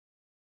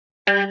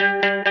Hello,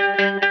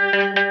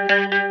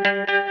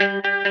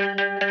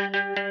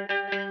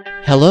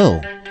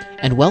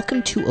 and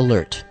welcome to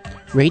Alert,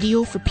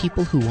 radio for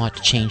people who want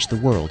to change the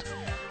world.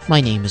 My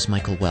name is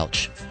Michael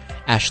Welch.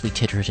 Ashley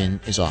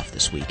Titterton is off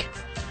this week.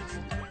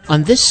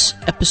 On this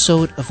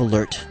episode of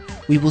Alert,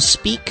 we will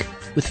speak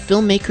with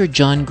filmmaker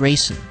John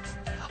Grayson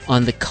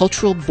on the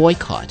cultural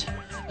boycott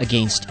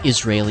against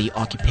Israeli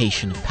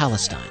occupation of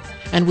Palestine.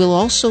 And we'll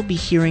also be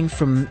hearing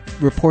from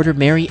reporter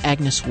Mary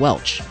Agnes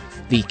Welch,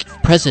 the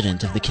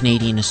president of the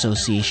Canadian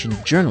Association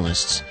of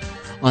Journalists,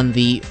 on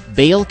the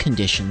bail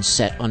conditions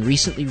set on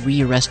recently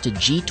re-arrested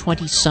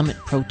G20 summit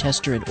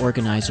protester and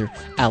organizer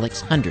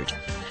Alex Hundert,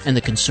 and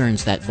the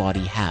concerns that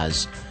body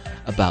has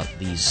about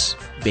these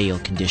bail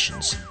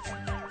conditions.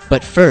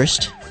 But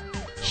first,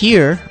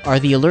 here are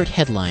the Alert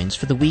headlines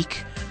for the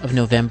week of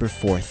November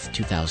 4th,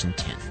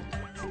 2010.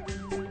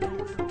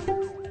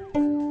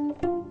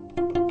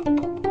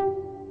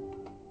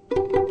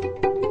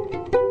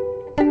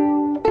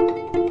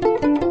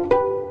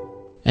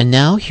 And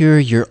now here are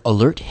your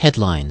Alert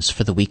headlines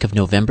for the week of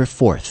November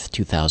 4th,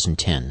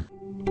 2010.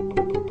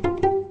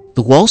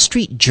 The Wall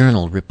Street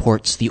Journal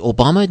reports the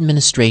Obama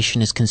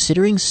administration is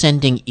considering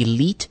sending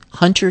elite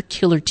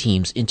hunter-killer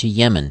teams into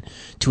Yemen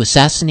to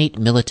assassinate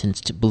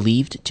militants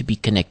believed to be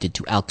connected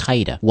to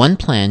al-Qaeda. One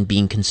plan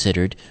being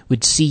considered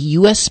would see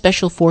U.S.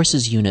 Special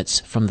Forces units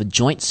from the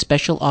Joint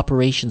Special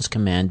Operations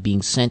Command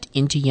being sent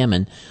into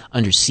Yemen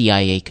under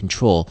CIA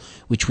control,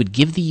 which would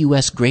give the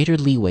U.S. greater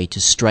leeway to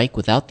strike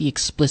without the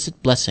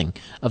explicit blessing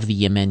of the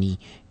Yemeni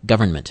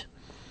government.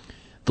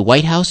 The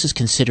White House is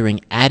considering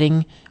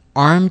adding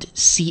armed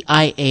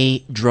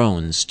CIA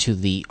drones to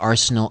the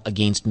arsenal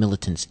against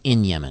militants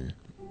in Yemen.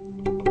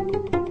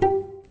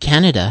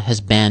 Canada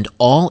has banned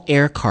all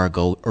air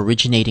cargo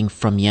originating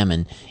from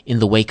Yemen in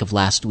the wake of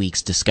last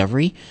week's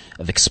discovery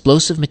of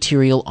explosive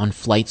material on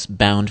flights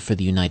bound for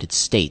the United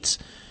States.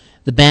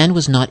 The ban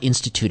was not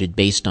instituted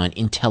based on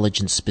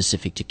intelligence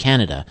specific to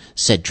Canada,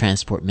 said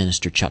Transport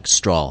Minister Chuck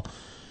Strahl.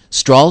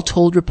 Strahl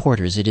told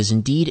reporters it is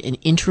indeed an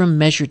interim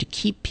measure to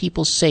keep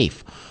people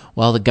safe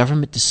while the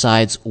government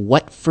decides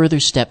what further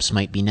steps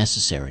might be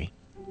necessary.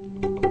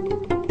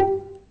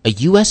 A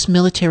U.S.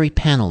 military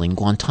panel in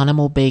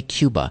Guantanamo Bay,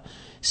 Cuba,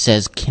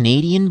 says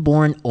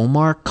Canadian-born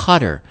Omar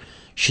Khadr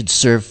should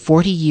serve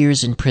 40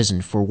 years in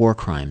prison for war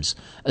crimes,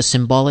 a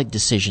symbolic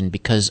decision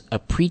because a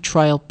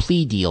pretrial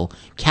plea deal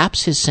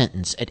caps his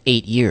sentence at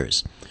 8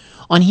 years.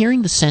 On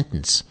hearing the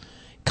sentence,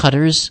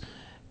 Khadr's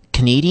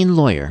Canadian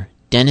lawyer,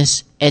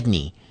 Dennis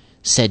Edney,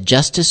 said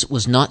justice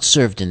was not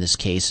served in this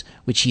case,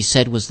 which he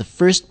said was the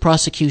first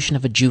prosecution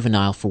of a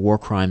juvenile for war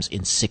crimes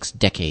in 6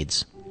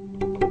 decades.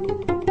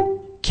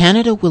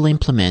 Canada will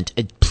implement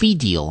a plea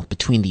deal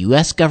between the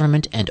U.S.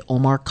 government and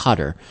Omar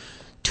Khadr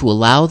to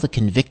allow the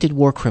convicted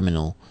war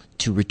criminal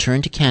to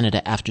return to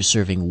Canada after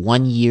serving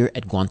 1 year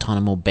at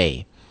Guantanamo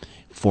Bay,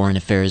 Foreign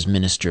Affairs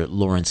Minister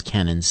Lawrence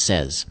Cannon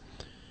says.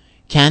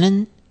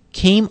 Cannon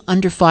came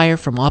under fire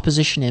from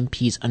opposition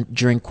MPs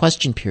during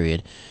question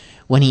period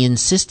when he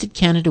insisted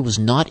Canada was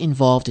not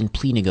involved in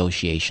plea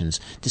negotiations,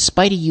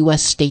 despite a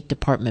U.S. State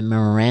Department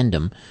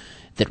memorandum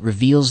that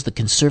reveals the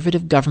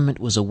Conservative government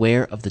was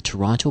aware of the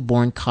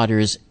Toronto-born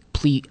Khadr's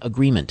plea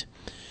agreement.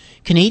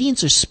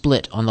 Canadians are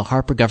split on the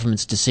Harper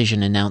government's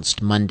decision announced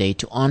Monday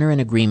to honor an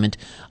agreement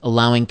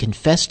allowing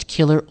confessed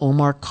killer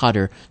Omar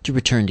Khadr to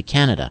return to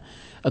Canada,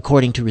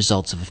 according to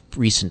results of a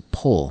recent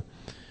poll.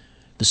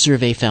 The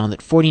survey found that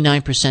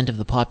 49% of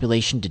the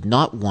population did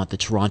not want the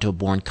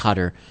Toronto-born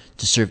Khadr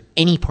to serve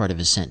any part of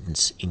his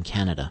sentence in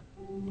Canada.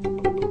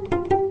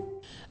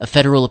 A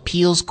federal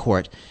appeals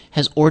court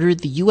has ordered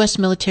the U.S.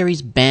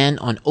 military's ban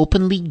on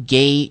openly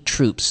gay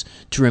troops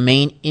to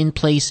remain in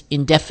place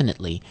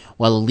indefinitely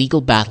while a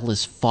legal battle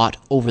is fought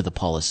over the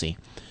policy.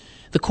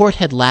 The court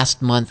had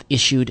last month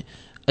issued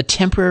a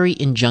temporary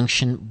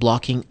injunction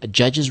blocking a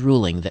judge's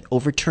ruling that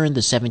overturned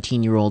the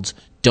 17-year-old's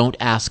Don't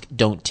Ask,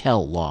 Don't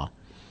Tell law.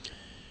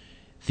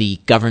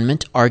 The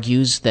government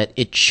argues that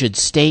it should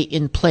stay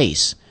in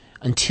place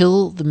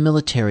until the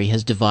military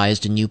has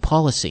devised a new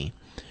policy.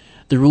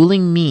 The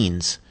ruling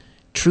means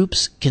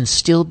troops can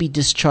still be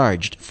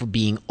discharged for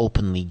being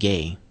openly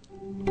gay.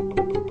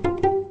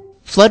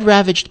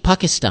 Flood-ravaged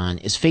Pakistan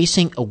is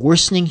facing a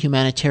worsening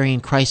humanitarian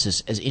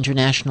crisis as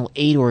international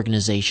aid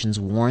organizations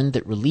warn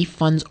that relief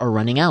funds are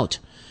running out.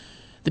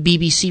 The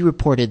BBC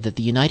reported that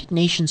the United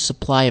Nations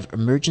supply of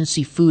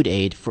emergency food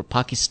aid for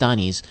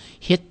Pakistanis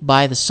hit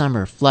by the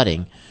summer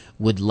flooding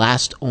would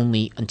last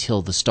only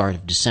until the start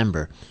of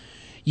December.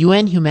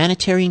 UN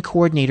humanitarian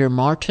coordinator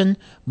Martin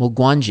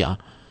Mogwanja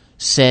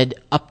said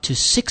up to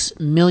 6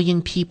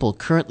 million people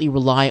currently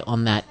rely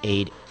on that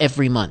aid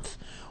every month,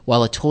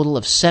 while a total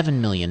of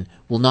 7 million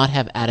will not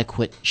have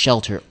adequate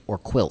shelter or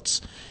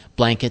quilts,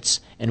 blankets,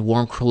 and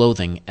warm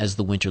clothing as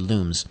the winter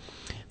looms.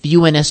 The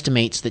UN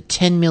estimates that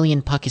 10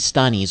 million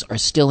Pakistanis are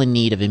still in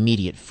need of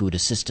immediate food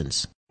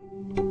assistance.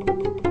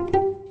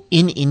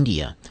 In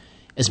India,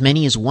 as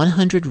many as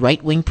 100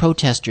 right-wing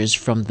protesters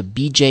from the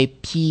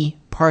BJP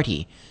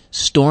party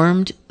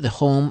stormed the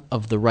home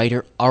of the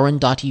writer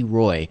Arundhati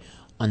Roy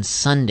on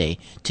Sunday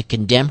to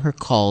condemn her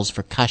calls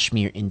for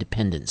Kashmir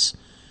independence.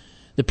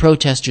 The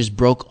protesters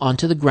broke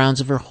onto the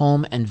grounds of her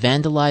home and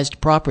vandalized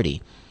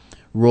property.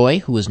 Roy,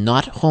 who was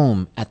not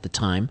home at the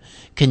time,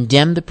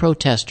 condemned the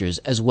protesters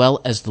as well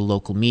as the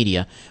local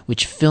media,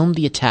 which filmed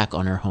the attack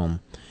on her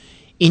home.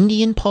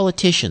 Indian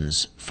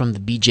politicians from the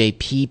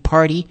BJP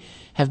party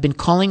have been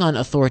calling on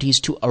authorities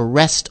to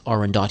arrest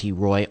Arundhati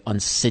Roy on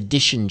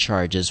sedition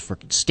charges for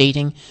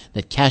stating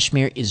that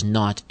Kashmir is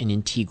not an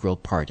integral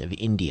part of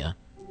India.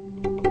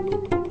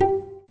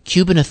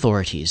 Cuban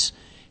authorities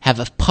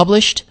have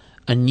published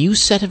a new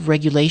set of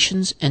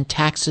regulations and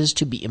taxes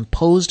to be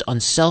imposed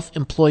on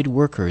self-employed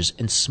workers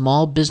and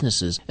small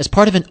businesses as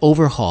part of an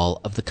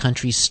overhaul of the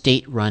country's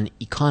state-run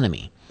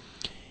economy.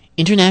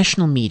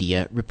 International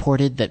media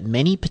reported that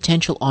many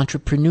potential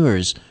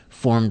entrepreneurs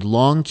formed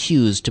long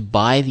queues to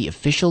buy the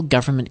official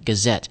government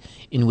gazette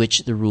in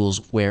which the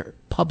rules were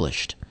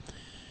published.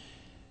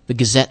 The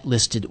Gazette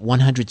listed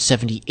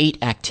 178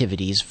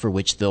 activities for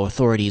which the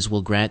authorities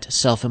will grant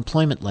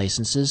self-employment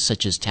licenses,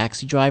 such as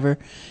taxi driver,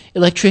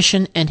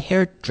 electrician, and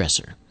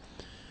hairdresser.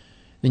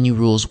 The new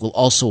rules will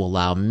also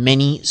allow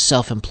many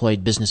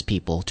self-employed business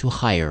people to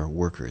hire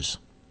workers.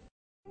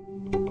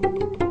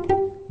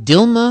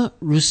 Dilma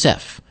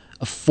Rousseff,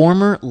 a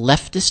former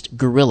leftist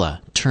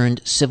guerrilla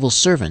turned civil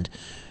servant,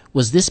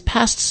 was this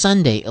past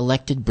Sunday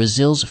elected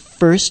Brazil's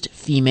first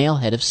female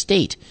head of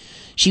state.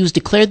 She was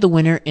declared the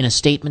winner in a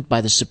statement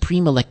by the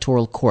Supreme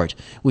Electoral Court,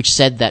 which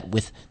said that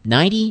with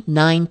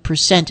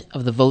 99%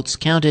 of the votes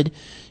counted,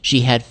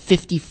 she had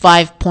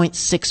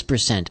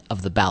 55.6%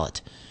 of the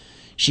ballot.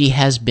 She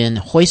has been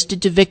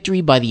hoisted to victory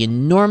by the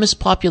enormous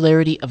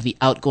popularity of the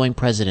outgoing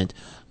president,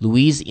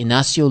 Luiz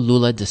Inácio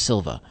Lula da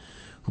Silva,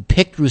 who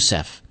picked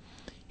Rousseff,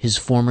 his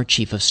former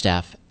chief of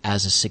staff,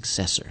 as a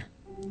successor.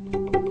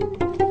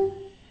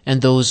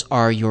 And those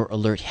are your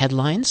alert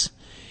headlines.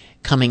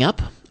 Coming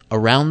up,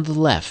 Around the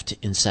Left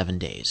in 7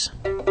 days.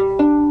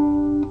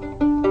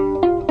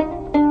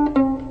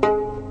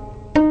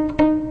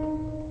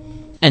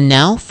 And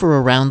now for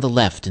Around the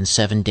Left in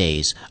 7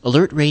 days,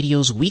 Alert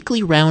Radio's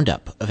weekly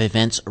roundup of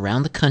events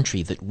around the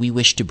country that we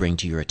wish to bring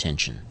to your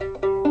attention.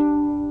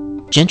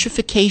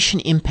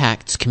 Gentrification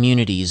impacts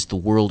communities the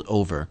world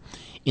over.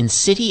 In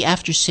city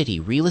after city,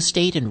 real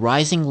estate and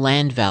rising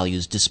land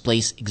values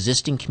displace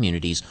existing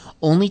communities,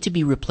 only to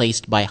be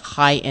replaced by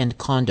high-end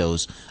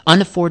condos,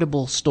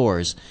 unaffordable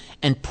stores,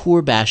 and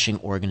poor-bashing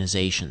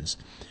organizations.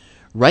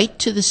 Right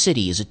to the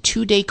City is a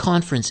 2-day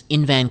conference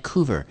in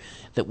Vancouver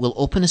that will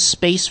open a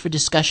space for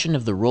discussion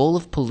of the role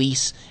of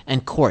police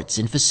and courts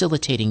in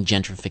facilitating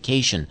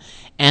gentrification,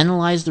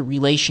 analyze the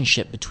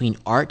relationship between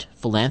art,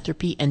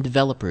 philanthropy, and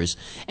developers,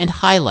 and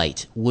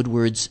highlight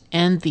Woodward's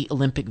and the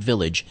Olympic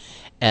Village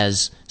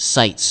as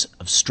sites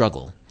of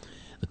struggle.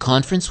 The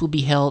conference will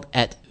be held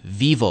at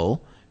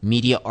Vivo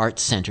Media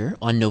Arts Center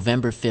on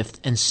November 5th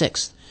and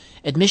 6th.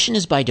 Admission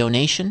is by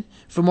donation.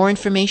 For more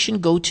information,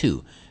 go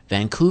to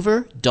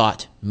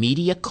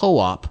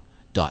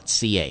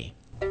vancouver.mediacoop.ca.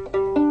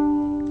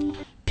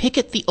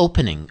 Picket the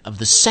opening of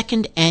the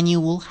second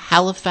annual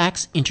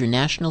Halifax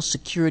International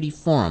Security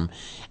Forum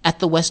at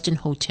the Westin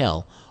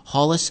Hotel,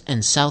 Hollis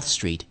and South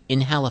Street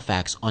in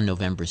Halifax on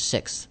November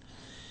 6th.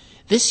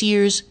 This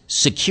year's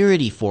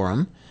Security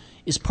Forum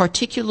is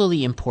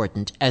particularly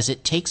important as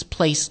it takes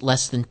place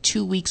less than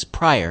 2 weeks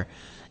prior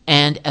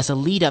and as a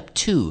lead-up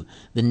to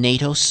the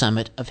NATO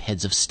Summit of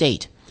Heads of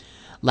State.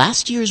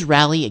 Last year's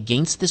rally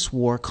against this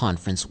war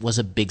conference was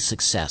a big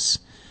success.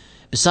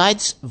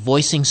 Besides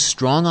voicing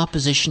strong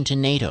opposition to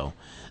NATO,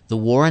 the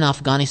war in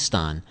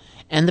Afghanistan,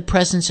 and the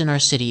presence in our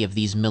city of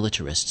these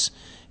militarists,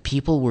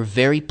 people were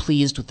very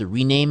pleased with the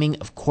renaming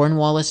of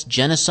Cornwallis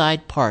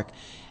Genocide Park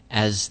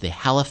as the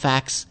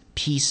Halifax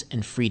Peace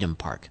and Freedom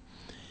Park.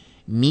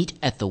 Meet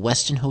at the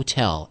Westin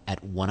Hotel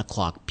at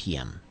 1:00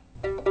 p.m.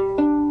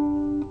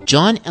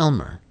 John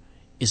Elmer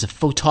is a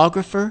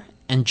photographer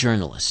and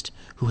journalist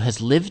who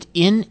has lived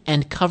in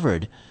and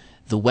covered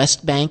the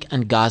West Bank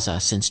and Gaza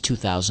since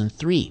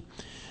 2003.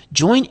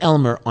 Join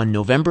Elmer on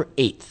November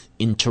 8th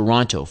in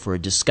Toronto for a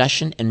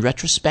discussion and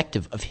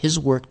retrospective of his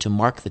work to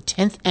mark the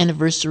 10th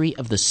anniversary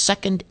of the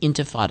Second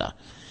Intifada.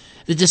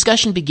 The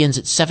discussion begins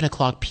at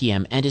 7:00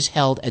 p.m. and is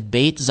held at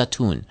Beit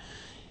Zatoun.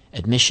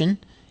 Admission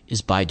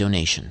is by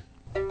donation.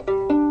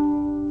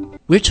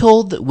 We're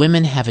told that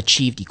women have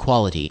achieved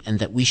equality and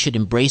that we should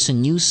embrace a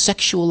new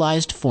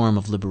sexualized form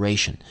of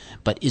liberation.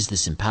 But is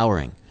this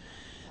empowering?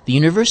 The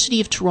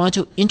University of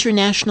Toronto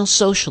International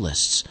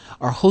Socialists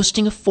are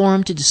hosting a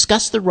forum to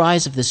discuss the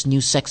rise of this new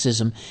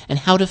sexism and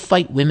how to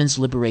fight women's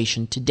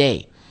liberation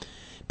today.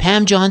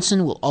 Pam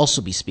Johnson will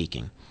also be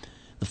speaking.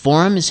 The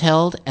forum is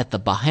held at the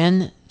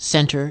Bahen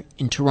Center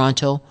in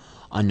Toronto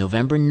on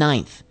November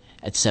 9th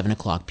at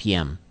 7:00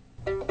 p.m.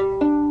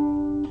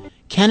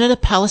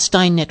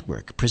 Canada-Palestine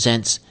Network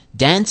presents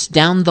Dance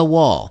Down the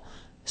Wall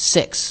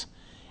 6,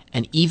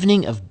 an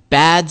evening of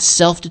bad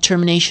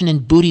self-determination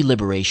and booty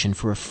liberation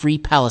for a free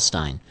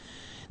Palestine.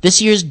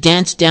 This year's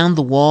Dance Down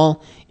the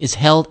Wall is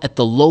held at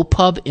the Low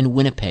Pub in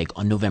Winnipeg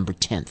on November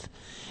 10th.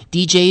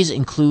 DJs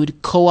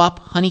include Co-op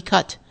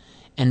Honeycutt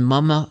and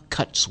Mama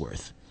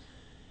Cutsworth.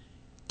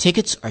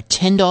 Tickets are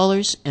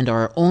 $10 and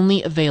are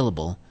only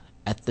available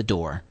at the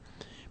door.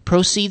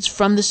 Proceeds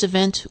from this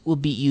event will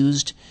be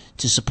used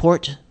to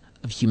support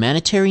of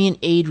humanitarian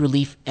aid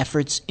relief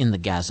efforts in the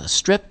Gaza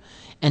Strip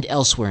and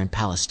elsewhere in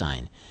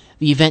Palestine.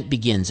 The event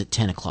begins at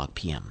 10 o'clock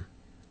p.m.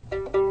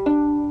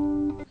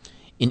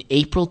 In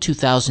April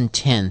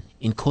 2010,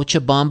 in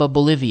Cochabamba,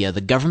 Bolivia,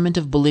 the government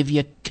of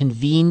Bolivia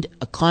convened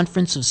a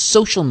conference of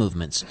social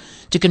movements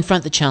to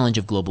confront the challenge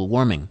of global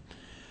warming.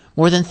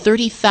 More than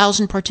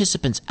 30,000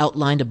 participants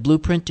outlined a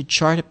blueprint to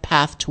chart a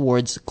path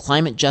towards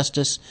climate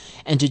justice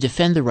and to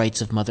defend the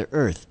rights of Mother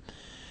Earth.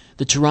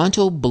 The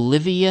Toronto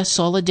Bolivia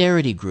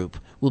Solidarity Group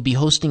will be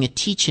hosting a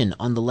teach-in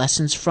on the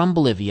lessons from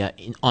Bolivia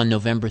on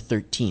November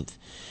 13th.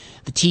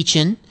 The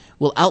teach-in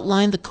will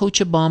outline the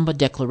Cochabamba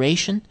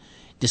Declaration,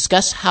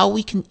 discuss how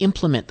we can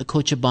implement the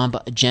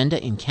Cochabamba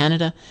Agenda in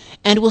Canada,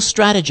 and will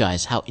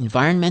strategize how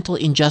environmental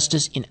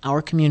injustice in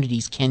our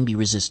communities can be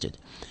resisted.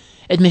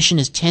 Admission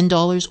is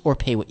 $10 or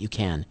pay what you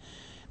can.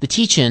 The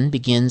teach-in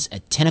begins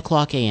at 10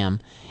 o'clock a.m.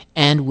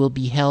 and will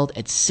be held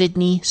at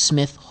Sidney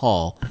Smith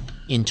Hall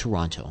in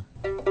Toronto.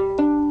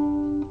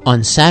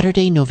 On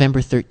Saturday,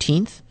 November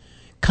 13th,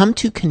 come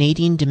to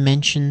Canadian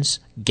Dimensions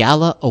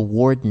Gala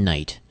Award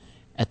Night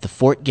at the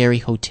Fort Garry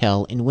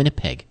Hotel in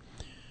Winnipeg.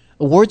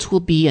 Awards will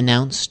be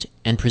announced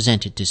and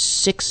presented to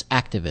 6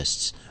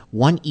 activists,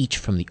 one each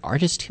from the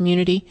artist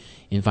community,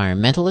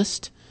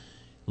 environmentalist,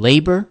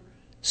 labor,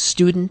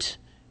 student,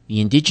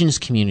 the Indigenous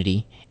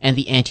community, and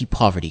the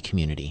anti-poverty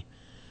community.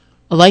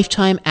 A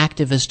Lifetime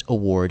Activist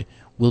Award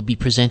will be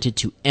presented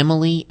to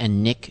Emily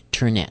and Nick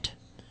Turnett.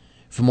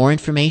 For more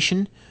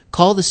information,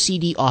 call the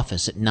CD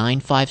office at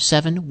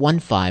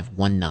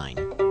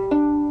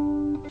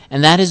 957-1519.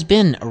 And that has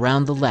been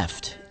Around the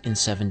Left in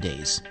 7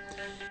 days.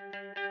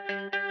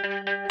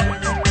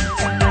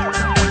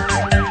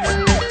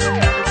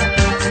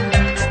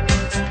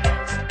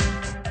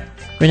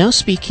 We're now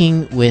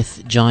speaking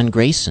with John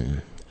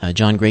Grayson.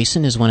 John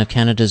Grayson is one of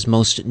Canada's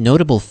most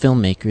notable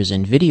filmmakers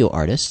and video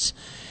artists.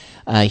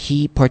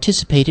 He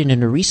participated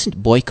in a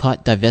recent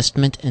boycott,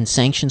 divestment, and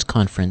sanctions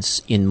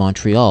conference in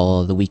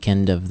Montreal the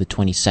weekend of the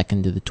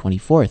 22nd to the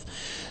 24th.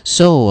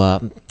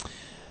 So,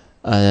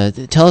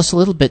 tell us a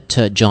little bit,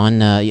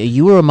 John.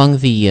 You were among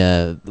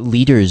the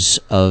leaders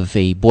of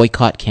a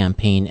boycott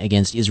campaign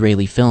against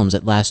Israeli films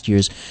at last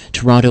year's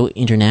Toronto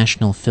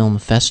International Film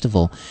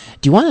Festival.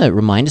 Do you want to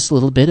remind us a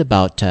little bit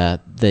about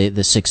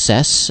the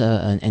success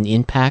and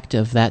impact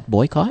of that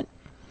boycott?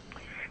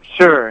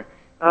 Sure.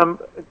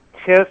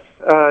 TIFF,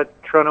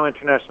 Toronto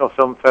International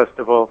Film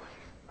Festival,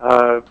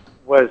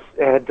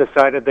 had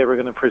decided they were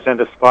going to present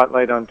a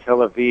spotlight on Tel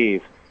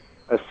Aviv,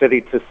 a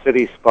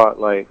city-to-city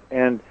spotlight,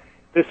 and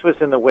this was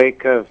in the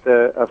wake of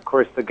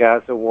the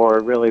Gaza war,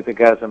 really the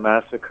Gaza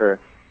massacre.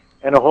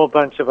 And a whole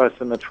bunch of us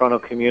in the Toronto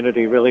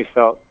community really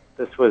felt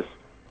this was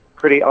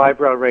pretty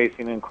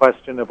eyebrow-raising and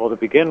questionable to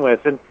begin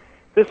with. And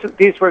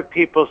these were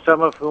people,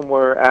 some of whom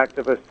were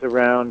activists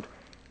around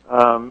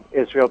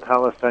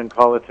Israel-Palestine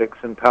politics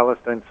and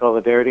Palestine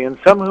solidarity, and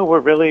some who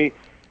were really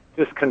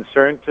just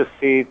concerned to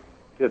see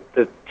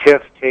the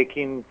TIFF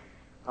taking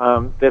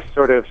this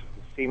sort of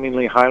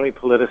seemingly highly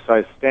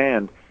politicized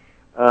stand.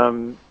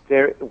 When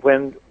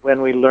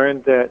we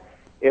learned that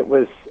it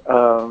was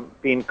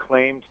being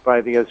claimed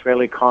by the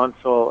Israeli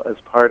consul as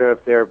part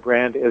of their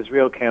Brand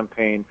Israel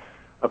campaign,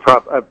 a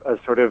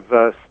sort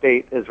of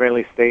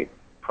Israeli state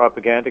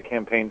propaganda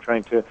campaign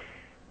trying to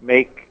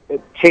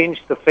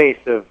change the face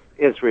of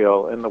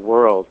Israel in the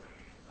world,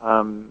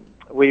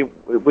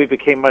 we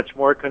became much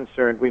more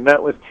concerned. We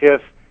met with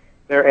TIFF.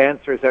 Their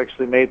answers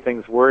actually made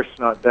things worse,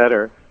 not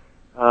better,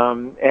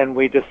 and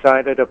we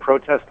decided a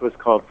protest was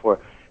called for.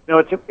 No,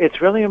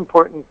 it's really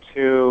important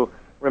to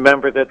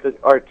remember that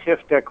our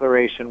TIFF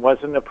declaration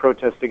wasn't a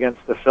protest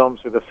against the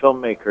films or the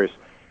filmmakers.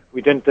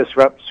 We didn't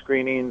disrupt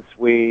screenings.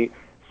 We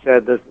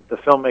said that the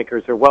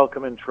filmmakers are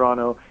welcome in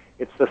Toronto.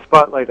 It's the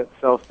spotlight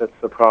itself that's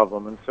the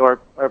problem. And so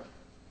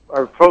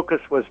our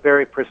focus was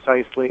very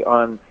precisely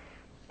on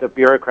the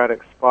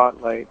bureaucratic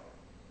spotlight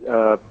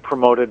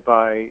promoted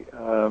by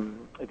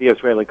the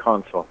Israeli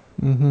consul.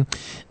 Mm-hmm.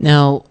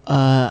 Now,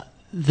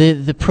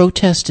 the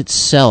protest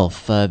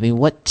itself, I mean,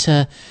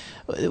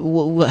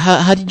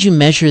 how did you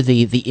measure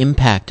the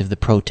impact of the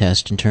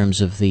protest in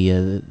terms of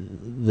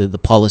the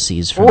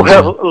policies?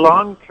 Well,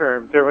 long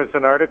term, there was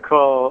an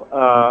article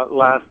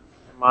last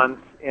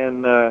month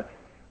in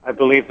I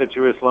believe the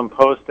Jerusalem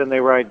Post, and they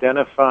were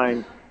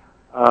identifying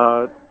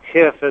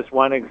TIFF as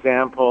one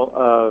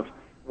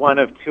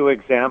of 2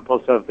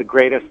 examples of the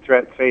greatest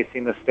threat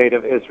facing the state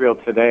of Israel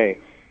today.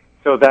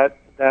 So that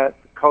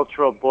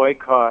cultural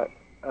boycott.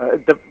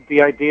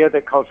 The idea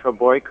that cultural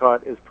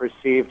boycott is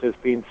perceived as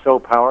being so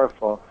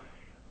powerful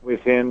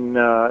within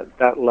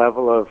that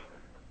level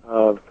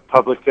of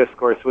public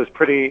discourse was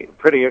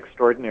pretty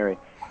extraordinary.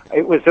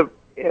 It was to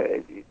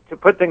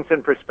put things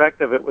in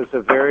perspective, it was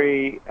a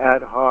very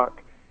ad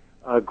hoc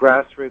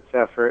grassroots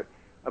effort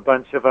a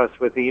bunch of us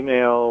with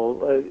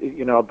email,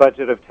 a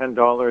budget of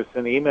 $10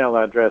 in email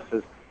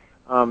addresses,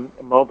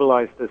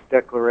 mobilized this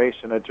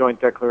declaration, a joint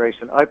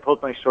declaration. I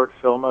pulled my short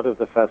film out of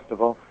the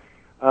festival,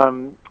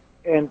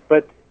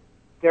 but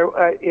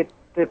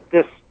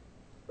this,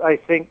 I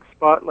think,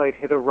 spotlight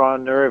hit a raw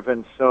nerve,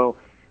 and so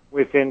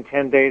within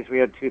 10 days we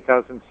had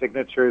 2,000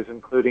 signatures,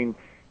 including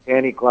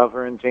Danny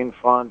Glover and Jane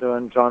Fonda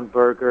and John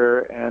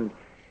Berger, and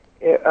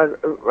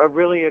a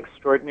really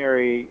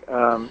extraordinary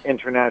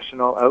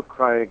international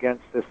outcry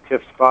against this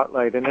TIFF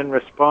spotlight. And in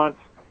response,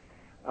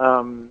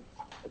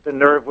 the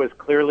nerve was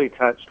clearly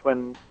touched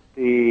when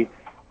the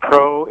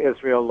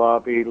pro-Israel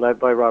lobby, led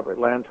by Robert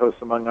Lantos,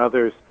 among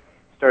others,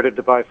 started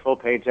to buy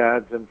full-page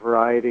ads in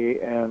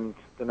Variety and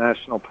the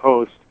National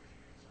Post,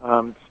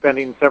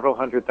 spending several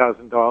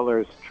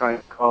 $100,000 trying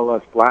to call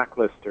us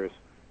blacklisters,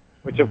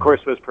 which of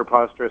course was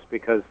preposterous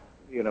because,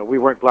 we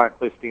weren't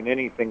blacklisting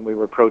anything, we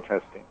were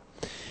protesting.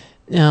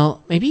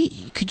 Now,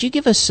 maybe could you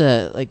give us,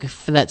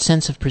 for that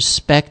sense of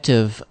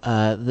perspective,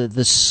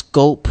 the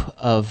scope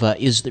of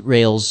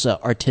Israel's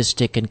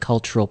artistic and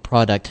cultural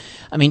product?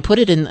 I mean, put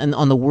it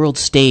on the world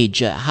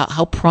stage.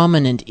 How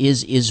prominent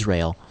is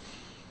Israel?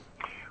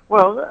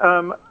 Well,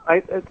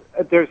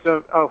 there's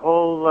a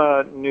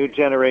whole new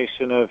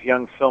generation of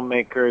young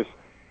filmmakers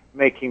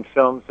making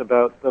films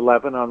about the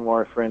Lebanon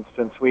War, for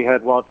instance. We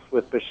had Waltz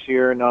with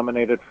Bashir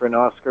nominated for an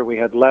Oscar. We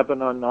had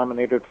Lebanon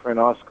nominated for an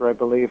Oscar, I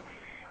believe.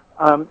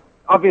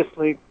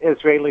 Obviously,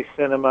 Israeli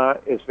cinema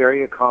is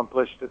very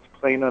accomplished. It's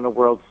playing on a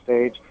world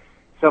stage.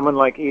 Someone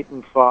like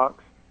Ethan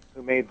Fox,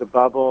 who made The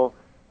Bubble.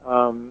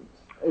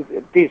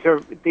 These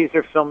are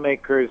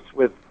filmmakers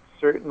with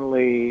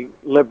certainly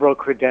liberal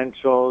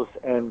credentials,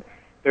 and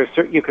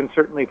you can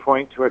certainly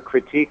point to a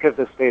critique of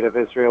the state of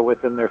Israel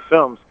within their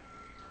films.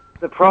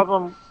 The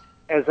problem,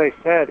 as I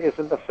said,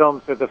 isn't the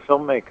films or the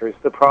filmmakers.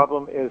 The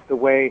problem is the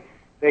way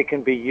they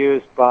can be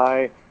used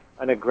by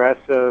an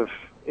aggressive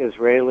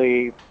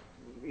Israeli,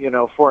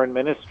 foreign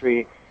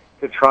ministry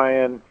to try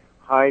and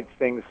hide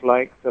things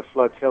like the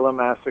Flotilla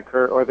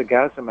massacre or the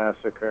Gaza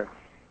massacre.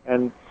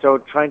 And so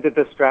trying to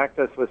distract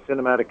us with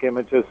cinematic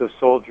images of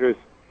soldiers,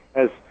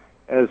 as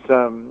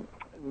film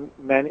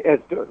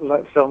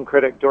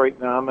critic Dorit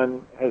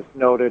Nauman has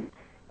noted,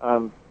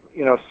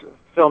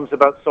 films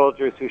about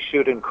soldiers who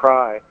shoot and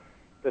cry.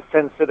 The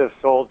sensitive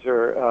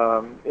soldier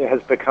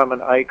has become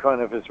an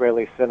icon of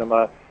Israeli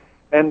cinema.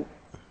 And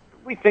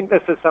we think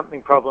this is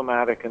something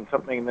problematic and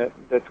something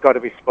that's got to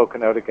be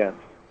spoken out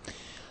against.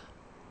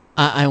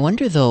 I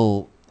wonder,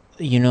 though,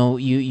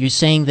 you're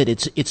saying that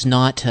it's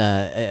not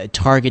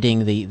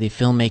targeting the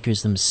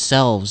filmmakers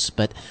themselves,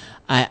 but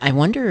I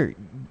wonder,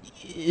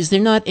 is there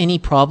not any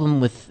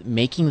problem with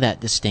making that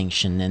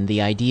distinction and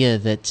the idea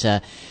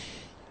that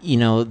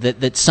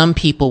that some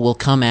people will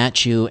come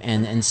at you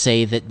and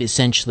say that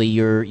essentially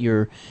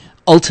you're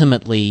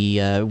ultimately,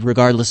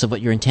 regardless of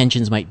what your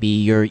intentions might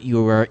be,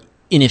 you are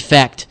in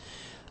effect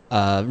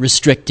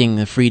restricting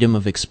the freedom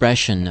of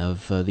expression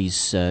of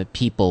these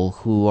people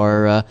who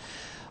are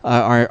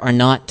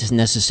not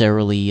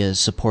necessarily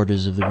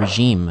supporters of the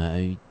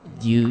regime.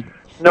 Do you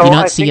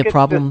not see a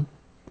problem?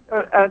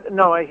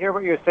 No, I hear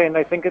what you're saying.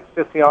 I think it's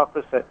just the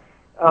opposite.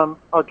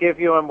 I'll give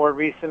you a more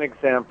recent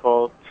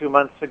example. 2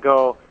 months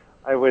ago,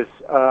 I was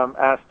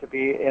asked to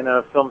be in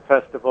a film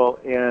festival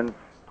in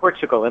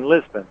Portugal, in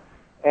Lisbon.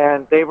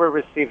 And they were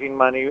receiving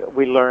money.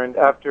 We learned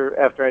after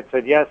I'd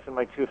said yes and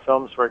my 2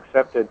 films were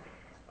accepted,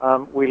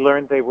 we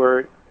learned they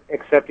were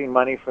accepting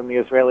money from the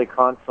Israeli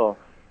consul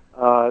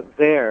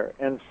there.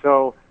 And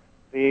so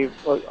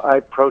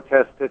I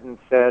protested and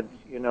said,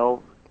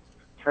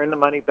 turn the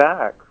money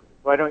back.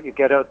 Why don't you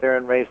get out there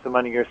and raise the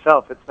money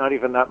yourself? It's not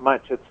even that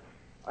much.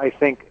 I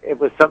think it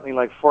was something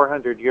like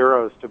 400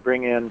 euros to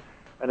bring in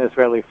an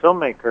Israeli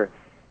filmmaker.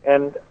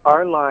 And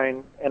our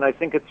line, and I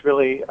think it's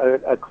really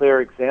a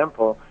clear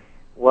example,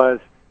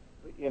 was,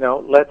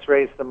 let's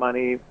raise the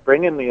money,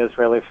 bring in the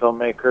Israeli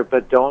filmmaker,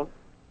 but don't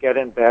get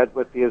in bed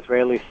with the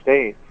Israeli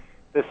state.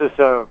 This is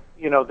a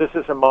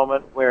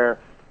moment where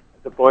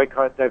the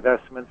boycott,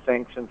 divestment,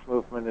 sanctions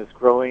movement is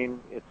growing.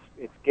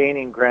 It's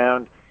gaining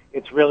ground.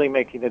 It's really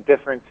making a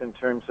difference in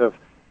terms of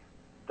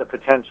the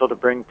potential to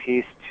bring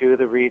peace to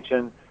the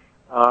region.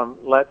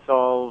 Let's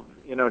all,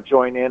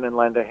 join in and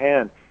lend a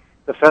hand.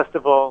 The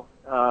festival,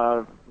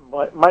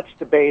 much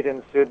debate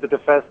ensued.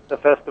 The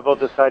festival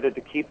decided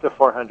to keep the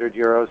 400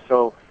 euros,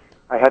 so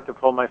I had to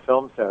pull my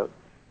films out.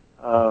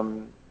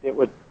 It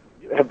would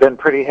have been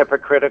pretty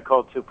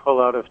hypocritical to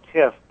pull out of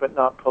TIFF, but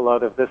not pull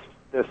out of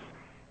this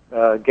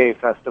gay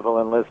festival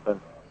in Lisbon.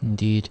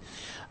 Indeed.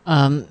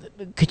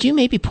 Could you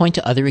maybe point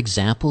to other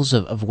examples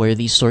of where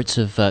these sorts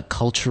of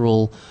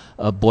cultural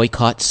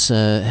boycotts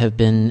have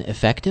been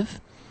effective?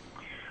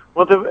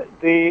 Well,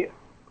 the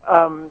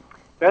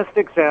best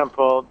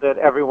example that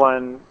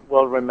everyone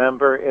will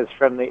remember is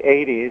from the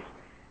 80s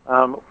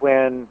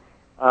when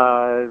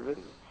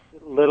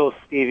little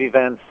Stevie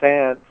Van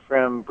Sant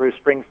from Bruce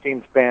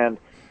Springsteen's band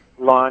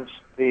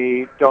launched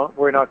the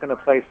We're Not Going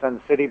to Play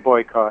Sun City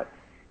boycott.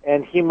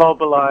 And he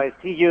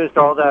used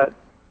all that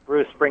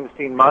Bruce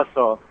Springsteen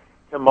muscle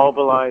to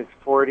mobilize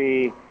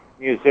 40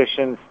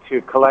 musicians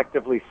to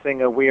collectively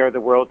sing a We Are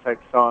the World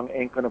type song,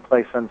 Ain't Gonna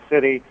Play Sun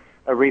City,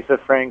 Aretha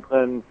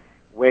Franklin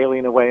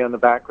wailing away on the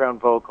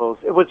background vocals.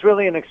 It was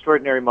really an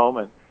extraordinary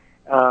moment.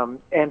 And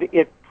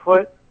it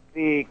put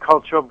the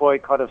cultural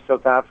boycott of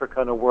South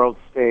Africa on a world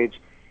stage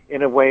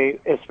in a way,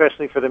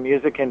 especially for the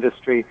music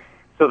industry,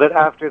 so that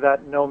after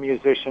that, no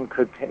musician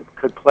could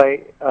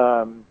play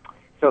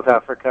South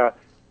Africa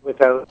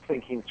without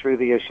thinking through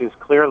the issues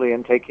clearly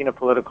and taking a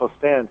political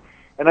stand.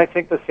 And I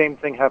think the same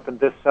thing happened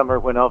this summer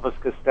when Elvis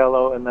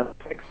Costello and the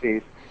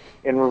Pixies,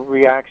 in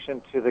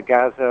reaction to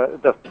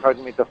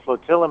the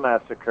Flotilla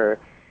massacre,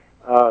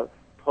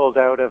 pulled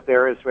out of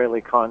their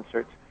Israeli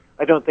concerts.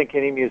 I don't think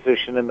any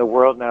musician in the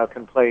world now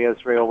can play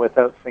Israel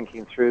without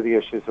thinking through the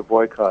issues of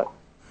boycott.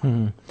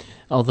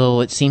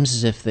 Although it seems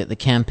as if the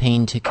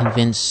campaign to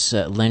convince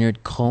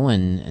Leonard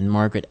Cohen and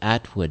Margaret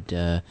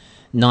Atwood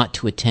not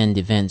to attend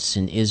events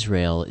in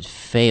Israel, it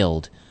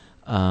failed.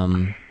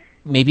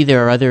 Maybe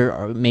there are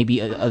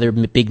other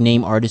big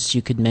name artists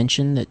you could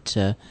mention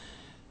that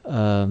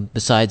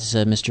besides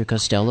Mr.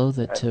 Costello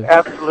that.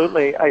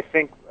 Absolutely, I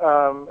think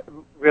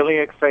really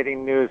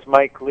exciting news.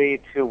 Mike Lee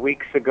 2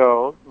 weeks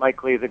ago.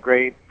 Mike Lee, the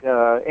great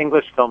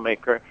English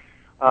filmmaker,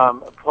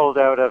 pulled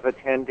out of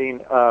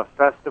attending a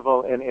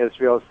festival in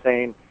Israel,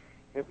 saying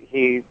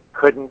he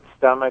couldn't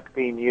stomach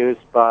being used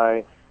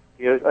by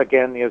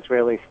the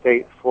Israeli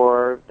state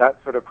for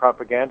that sort of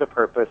propaganda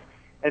purpose.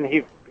 And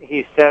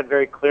he said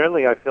very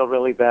clearly, I feel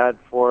really bad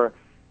for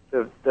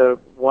the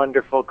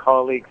wonderful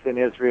colleagues in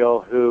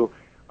Israel who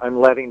I'm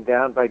letting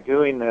down by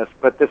doing this,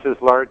 but this is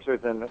larger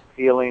than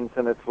feelings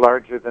and it's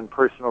larger than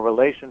personal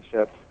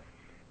relationships.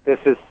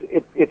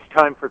 It's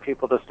time for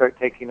people to start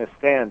taking a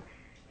stand.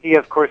 He,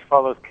 of course,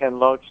 follows Ken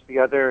Loach, the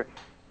other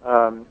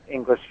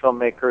English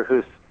filmmaker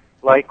who's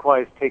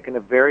likewise taken a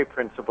very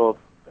principled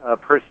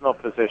personal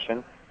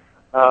position.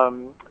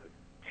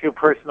 Two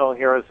personal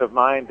heroes of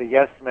mine, the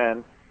Yes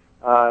Men,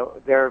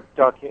 their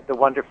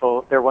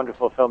wonderful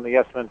film, The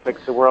Yes Men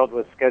Fix the World,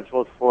 was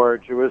scheduled for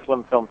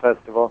Jerusalem Film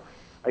Festival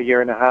a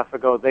year and a half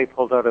ago. They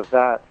pulled out of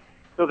that.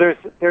 So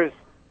there's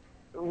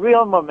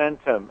real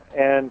momentum,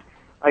 and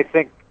I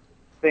think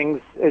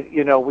things,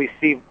 we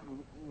see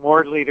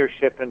more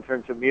leadership in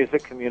terms of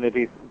music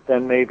community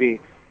than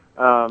maybe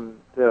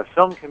the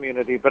film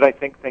community, but I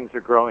think things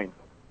are growing.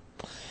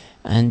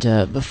 And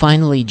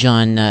finally,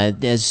 John,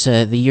 as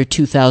the year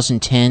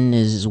 2010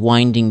 is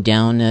winding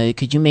down,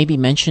 could you maybe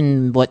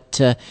mention what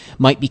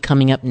might be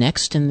coming up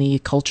next in the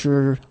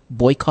culture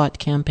boycott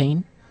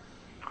campaign?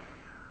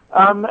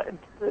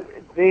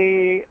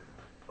 The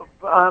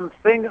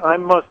thing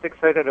I'm most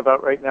excited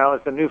about right now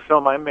is the new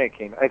film I'm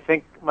making. I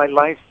think my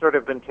life's sort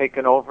of been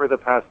taken over the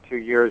past 2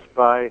 years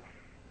by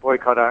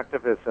boycott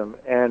activism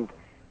and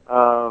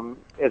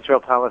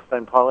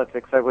Israel-Palestine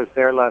politics. I was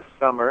there last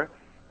summer,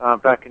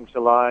 back in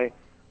July,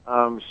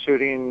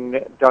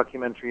 shooting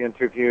documentary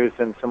interviews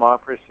and some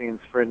opera scenes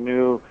for a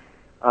new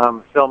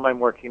film I'm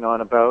working on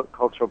about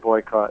cultural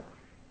boycott.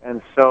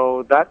 And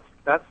so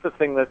that's the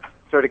thing that's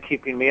sort of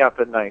keeping me up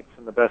at night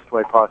in the best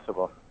way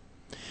possible.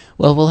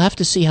 Well, we'll have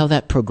to see how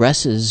that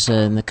progresses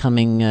in the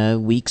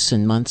coming weeks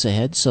and months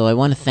ahead. So I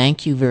want to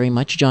thank you very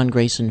much, John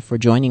Grayson, for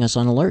joining us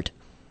on Alert.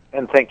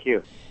 And thank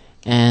you.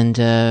 And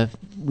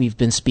we've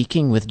been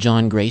speaking with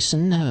John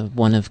Grayson,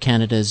 one of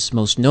Canada's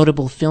most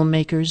notable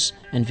filmmakers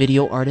and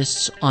video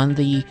artists, on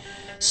the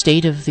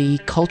state of the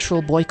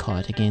cultural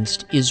boycott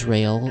against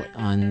Israel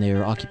on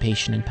their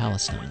occupation in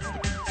Palestine.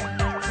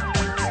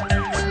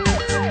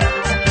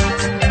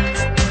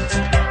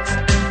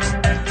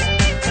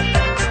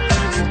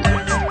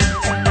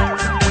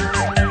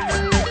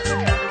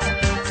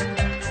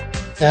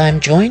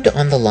 I'm joined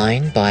on the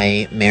line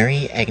by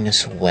Mary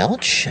Agnes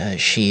Welch.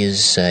 She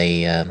is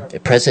a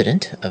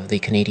president of the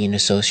Canadian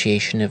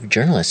Association of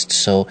Journalists.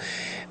 So,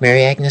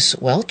 Mary Agnes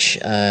Welch,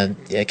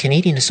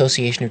 Canadian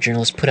Association of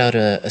Journalists put out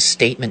a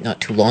statement not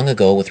too long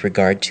ago with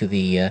regard to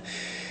the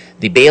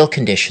bail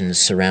conditions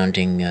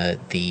surrounding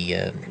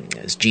the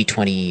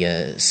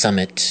G20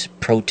 summit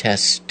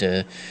protest,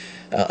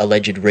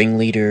 alleged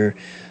ringleader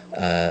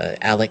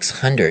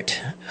Alex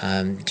Hundert.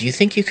 Do you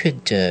think you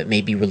could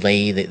maybe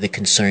relay the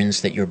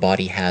concerns that your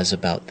body has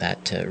about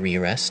that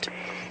rearrest?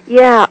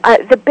 Yeah,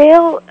 the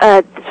bail,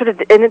 and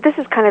this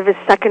is kind of his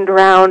second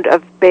round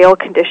of bail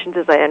conditions,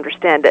 as I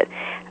understand it,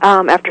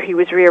 after he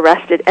was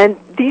rearrested. And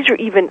these are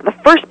the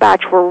first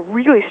batch were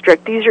really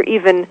strict. These are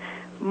even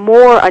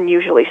more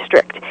unusually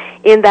strict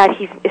in that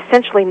he's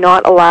essentially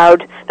not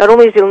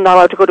only is he not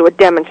allowed to go to a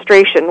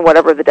demonstration,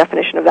 whatever the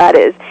definition of that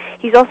is,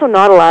 he's also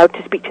not allowed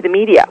to speak to the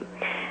media.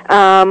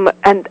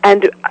 And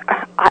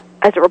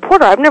as a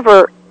reporter, I've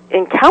never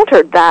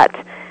encountered that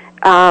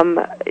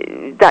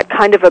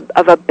kind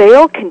of a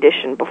bail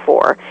condition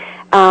before.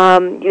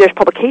 There's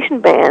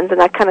publication bans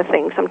and that kind of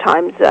thing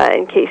sometimes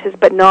in cases,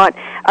 but not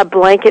a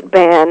blanket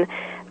ban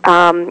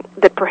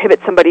that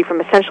prohibits somebody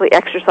from essentially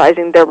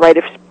exercising their right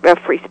of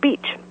free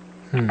speech.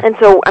 And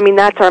so,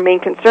 that's our main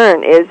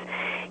concern. Is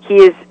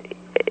he's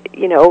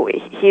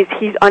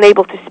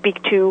unable to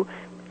speak to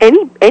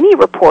any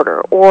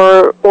reporter,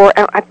 or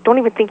I don't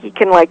even think he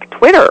can like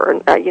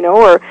Twitter,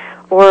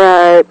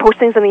 or post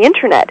things on the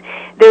internet.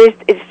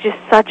 It's just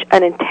such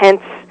an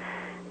intense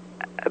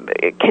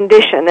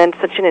condition and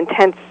such an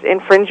intense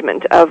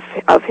infringement of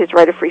his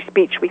right of free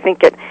speech. We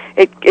think it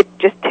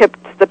just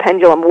tipped the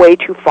pendulum way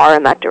too far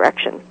in that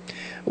direction.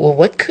 Well,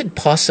 what could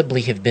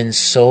possibly have been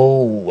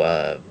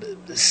so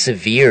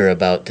severe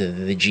about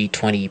the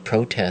G20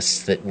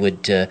 protests that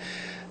would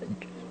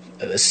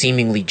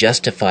seemingly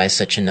justify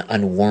such an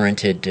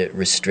unwarranted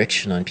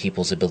restriction on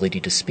people's ability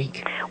to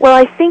speak?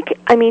 Well,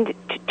 I mean,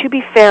 to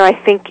be fair, I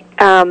think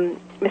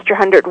Mr.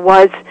 Hundert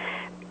was,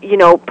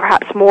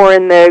 perhaps more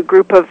in the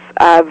group of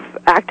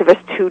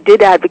activists who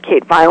did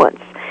advocate violence.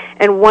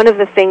 And one of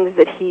the things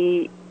that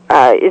he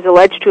is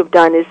alleged to have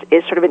done is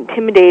sort of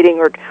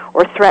intimidating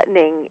or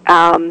threatening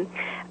crown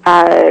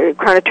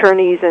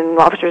attorneys and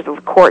officers of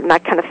the court and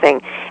that kind of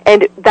thing.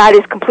 And that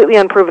is completely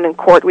unproven in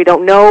court. We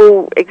don't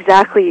know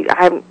exactly.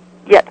 I haven't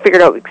yet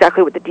figured out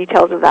exactly what the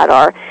details of that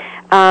are.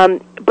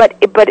 But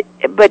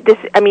this,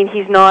 I mean,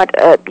 he's not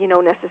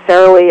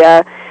necessarily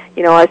a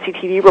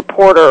CTV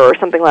reporter or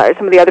something like that.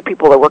 Some of the other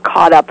people that were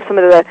caught up, some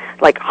of the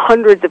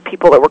hundreds of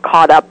people that were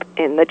caught up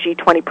in the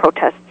G20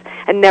 protests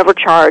and never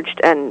charged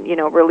and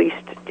released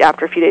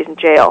after a few days in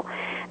jail.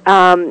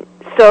 Having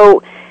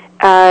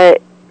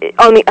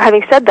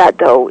said that,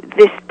 though,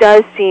 this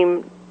does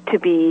seem to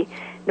be,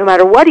 no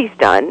matter what he's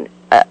done,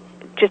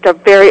 just a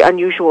very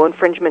unusual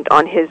infringement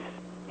on his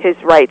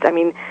rights. I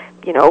mean,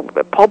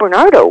 Paul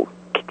Bernardo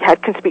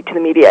can speak to the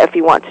media if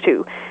he wants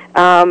to.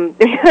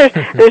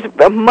 There's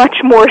a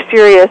much more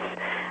serious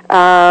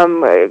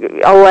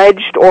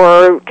alleged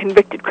or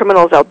convicted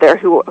criminals out there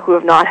who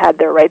have not had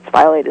their rights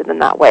violated in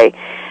that way.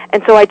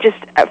 And so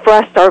for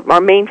us,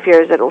 our main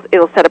fear is that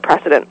it'll set a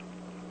precedent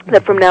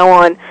that from now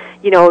on,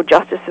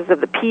 justices of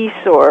the peace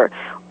or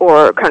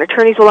crown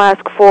attorneys will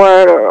ask for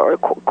it, or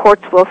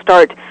courts will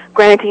start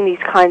granting these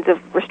kinds of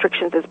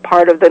restrictions as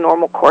part of the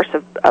normal course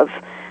of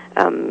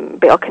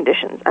bail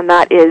conditions, and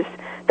that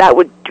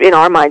would, in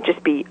our mind,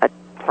 just be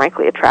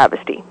frankly a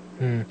travesty.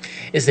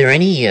 Is there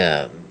any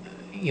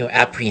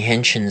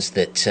apprehensions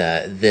that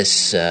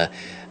this?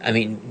 I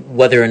mean,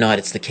 whether or not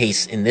it's the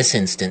case in this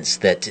instance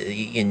that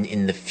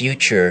in the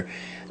future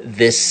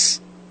these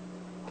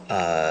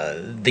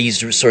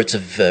sorts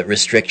of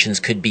restrictions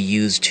could be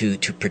used to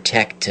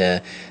protect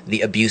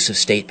the abuse of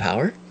state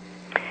power?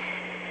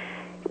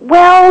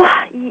 Well,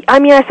 I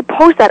mean, I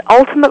suppose that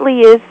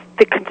ultimately is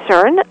the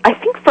concern. I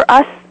think for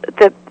us,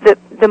 the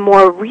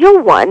more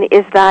real one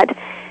is that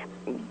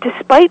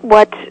despite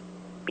what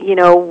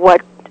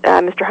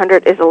Mr.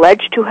 Hundert is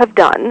alleged to have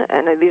done,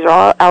 and these are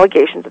all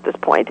allegations at this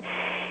point,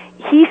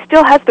 he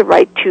still has the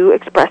right to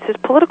express his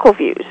political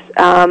views.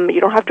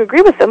 You don't have to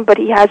agree with them, but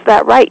he has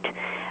that right.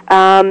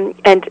 And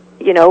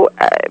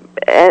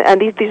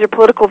these are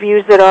political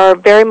views that are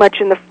very much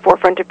in the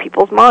forefront of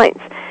people's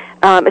minds,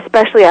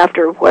 especially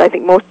after what I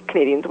think most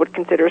Canadians would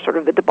consider sort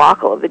of the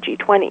debacle of the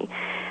G20.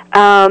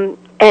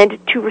 And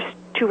to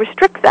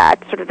restrict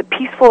that, sort of the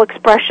peaceful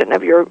expression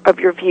of your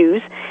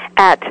views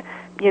at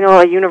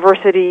a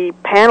university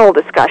panel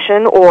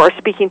discussion, or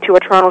speaking to a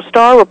Toronto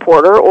Star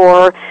reporter,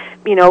 or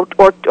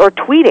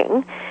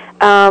tweeting,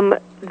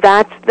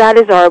 that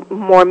is our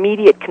more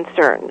immediate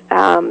concern.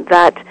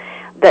 That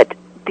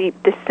the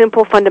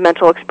simple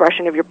fundamental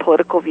expression of your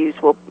political views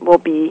will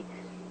be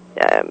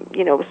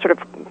sort of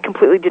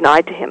completely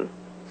denied to him.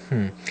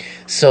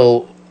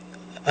 So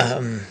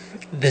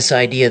this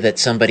idea that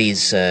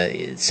somebody's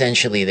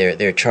essentially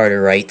their charter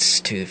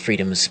rights to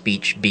freedom of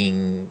speech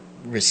being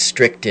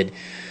restricted,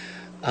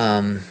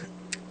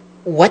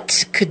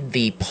 what could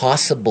the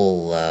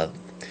possible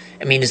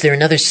is there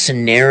another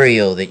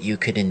scenario that you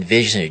could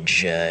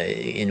envisage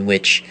in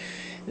which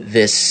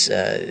this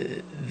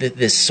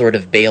sort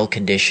of bail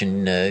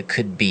condition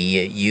could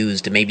be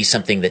used? Maybe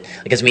something that,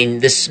 because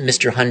this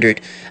Mr.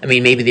 Hundert,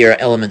 maybe there are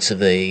elements of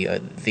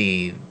the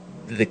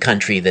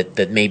country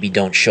that maybe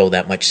don't show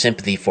that much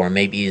sympathy for him.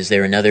 Maybe is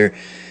there another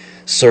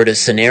sort of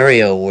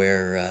scenario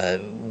where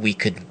we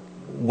could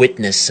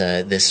witness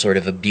this sort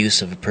of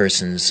abuse of a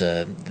person's,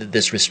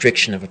 this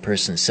restriction of a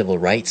person's civil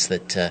rights,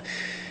 that the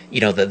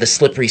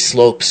slippery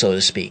slope, so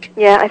to speak?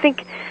 Yeah, I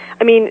think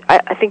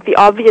the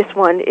obvious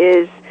one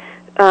is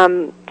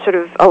sort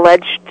of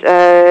alleged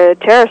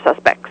terror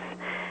suspects.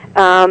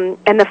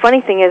 And the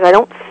funny thing is, I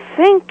don't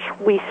think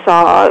we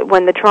saw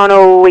when the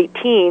Toronto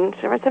 17,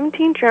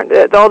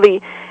 all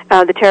the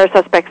terror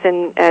suspects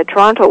in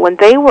Toronto, when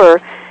they were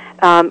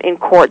in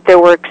court, there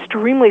were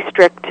extremely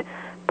strict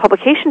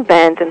publication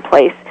bans in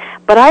place.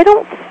 But I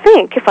don't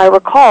think, if I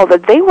recall,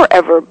 that they were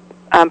ever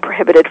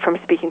prohibited from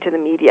speaking to the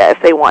media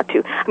if they want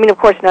to. Of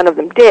course, none of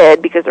them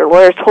did because their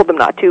lawyers told them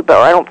not to, but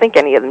I don't think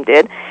any of them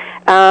did.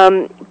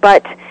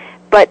 But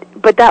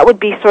that would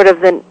be sort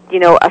of a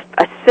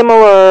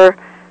similar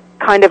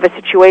kind of a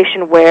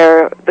situation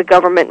where the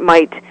government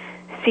might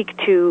seek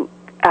to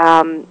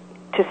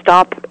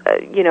stop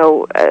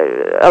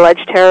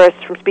alleged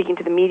terrorists from speaking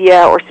to the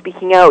media or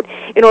speaking out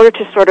in order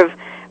to sort of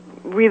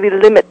really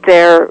limit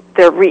their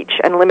reach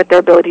and limit their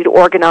ability to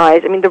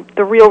organize. I mean,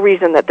 the real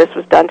reason that this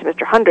was done to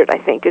Mr. Hundert, I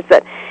think, is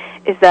that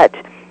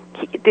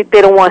they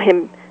don't want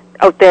him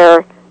out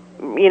there,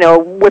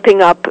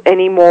 whipping up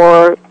any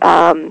more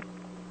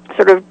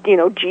sort of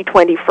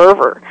G20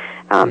 fervor,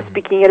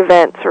 speaking at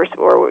events or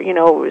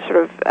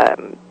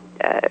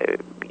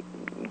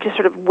just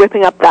sort of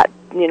whipping up that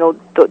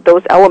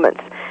those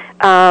elements,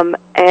 and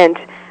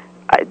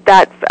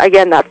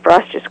that for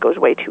us just goes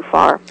way too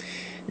far.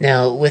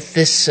 Now, with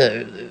this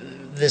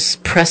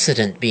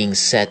precedent being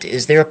set,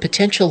 is there a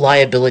potential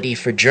liability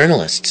for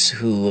journalists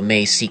who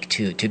may seek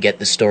to get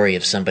the story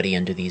of somebody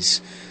under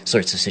these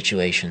sorts of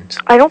situations?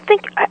 I don't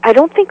think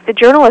the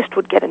journalist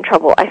would get in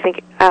trouble. I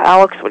think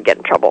Alex would get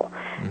in trouble,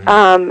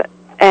 and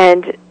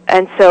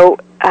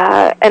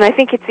I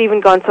think it's even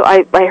gone. So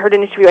I heard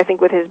an interview, I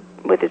think, with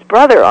his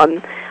brother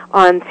on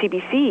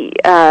CBC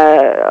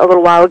a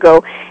little while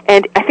ago,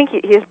 and I think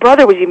his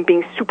brother was even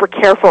being super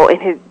careful in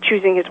his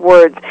choosing his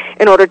words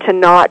in order to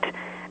not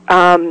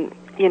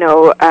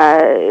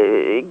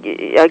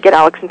get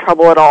Alex in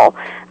trouble at all.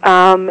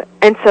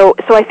 And so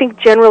I think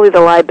generally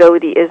the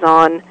liability is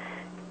on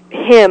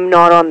him,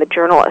 not on the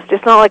journalist.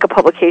 It's not like a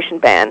publication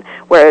ban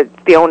where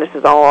the onus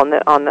is all on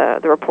the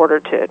reporter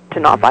to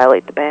not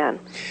violate the ban.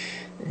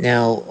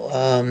 Now,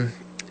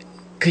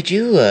 could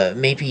you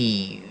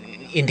maybe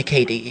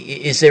indicate,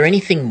 is there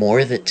anything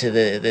more that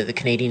the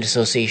Canadian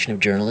Association of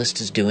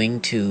Journalists is doing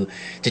to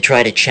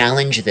try to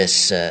challenge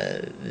this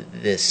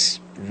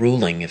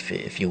ruling,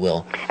 if you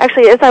will?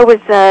 Actually, as I was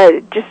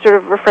just sort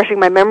of refreshing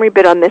my memory a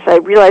bit on this, I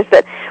realized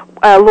that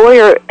a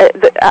lawyer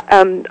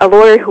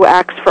who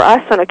acts for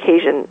us on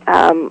occasion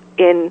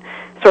in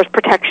source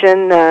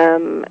protection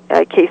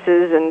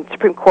cases and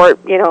Supreme Court,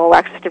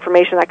 access to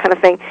information, that kind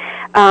of thing,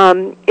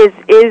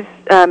 is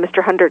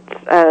Mr. Hundert's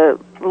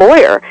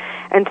lawyer.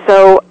 And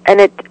so,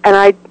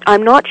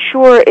 I'm not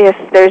sure if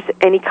there's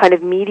any kind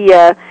of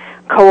media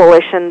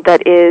coalition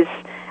that is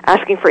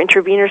asking for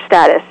intervener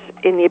status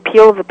in the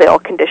appeal of the bail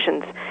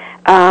conditions.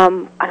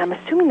 And I'm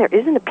assuming there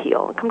is an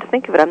appeal. And come to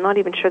think of it, I'm not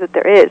even sure that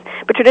there is.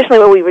 But traditionally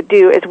what we would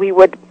do is we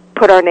would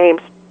put our names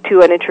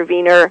to an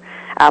intervener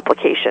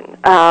application.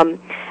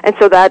 And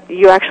so that,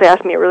 you actually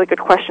asked me a really good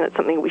question. It's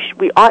something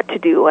we ought to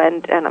do,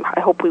 and I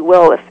hope we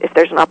will if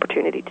there's an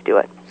opportunity to do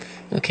it.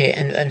 Okay,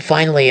 and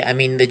finally, I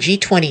mean, the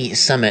G20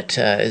 summit,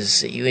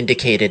 as you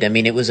indicated, I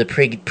mean, it was a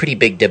pretty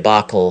big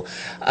debacle,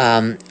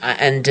 and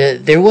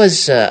there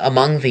was,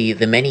 among the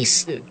many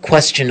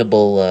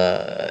questionable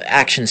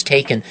actions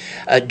taken,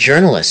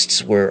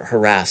 journalists were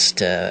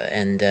harassed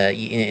and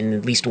in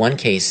at least one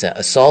case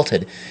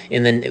assaulted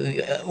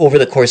over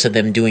the course of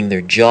them doing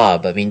their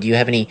job. I mean,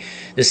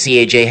 does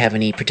the CAJ have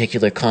any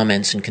particular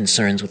comments and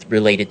concerns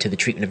related to the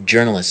treatment of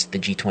journalists at the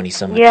G20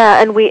 summit? Yeah,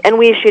 and we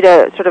issued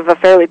a sort of a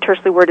fairly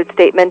tersely worded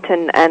statement,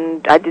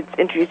 and I did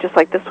interviews just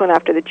like this one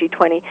after the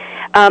G20.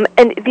 And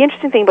the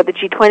interesting thing about the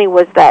G20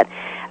 was that,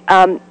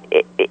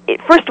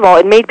 first of all,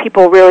 it made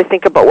people really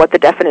think about what the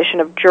definition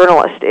of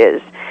journalist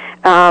is.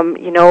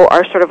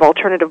 Are sort of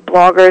alternative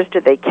bloggers,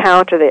 do they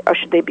count, or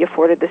should they be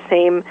afforded the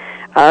same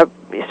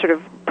sort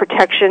of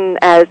protection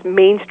as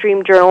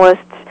mainstream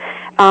journalists?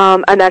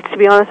 And that's, to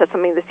be honest, that's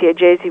something the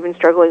CAJ is even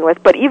struggling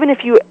with. But even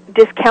if you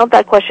discount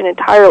that question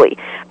entirely,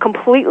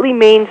 completely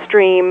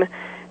mainstream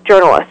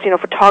journalists,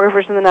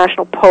 photographers from the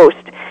National Post,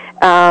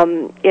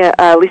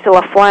 Lisa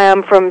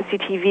Laflamme from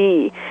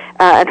CTV,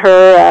 and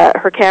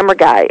her camera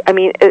guy. I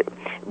mean,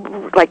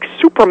 like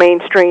super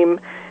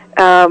mainstream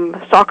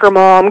soccer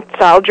mom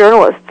style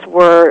journalists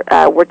were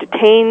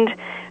detained,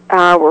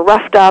 were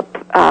roughed up,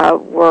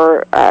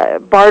 were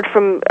barred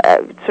from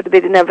sort of, they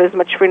didn't have as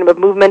much freedom of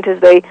movement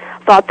as they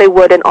thought they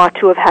would and ought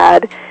to have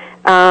had.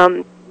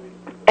 And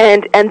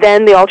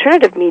then the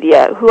alternative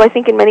media, who I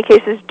think in many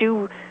cases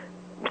do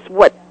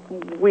what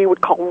we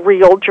would call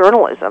real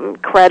journalism,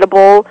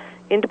 credible,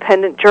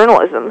 independent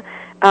journalism,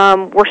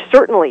 were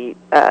certainly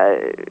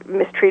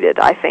mistreated,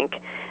 I think,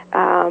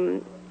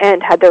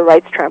 and had their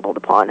rights trampled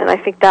upon. And I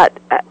think that,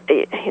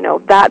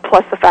 that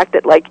plus the fact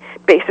that, like,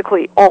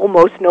 basically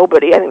almost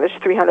nobody, I think there's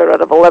 300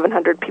 out of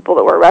 1,100 people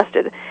that were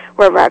arrested,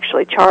 were ever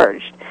actually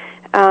charged.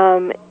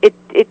 I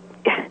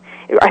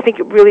think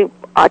it really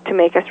ought to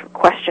make us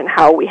question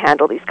how we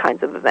handle these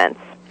kinds of events.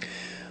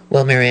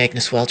 Well, Mary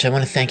Agnes Welch, I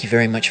want to thank you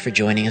very much for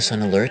joining us on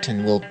Alert,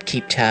 and we'll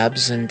keep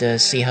tabs and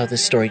see how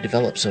this story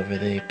develops over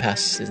the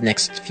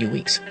next few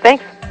weeks.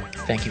 Thanks.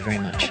 Thank you very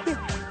much. Thank you.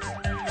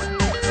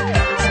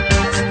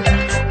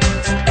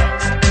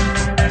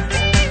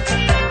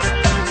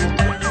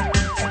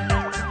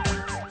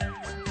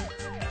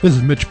 This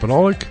is Mitch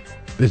Podolak.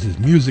 This is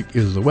Music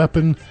is the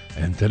Weapon,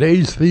 and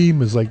today's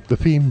theme is like the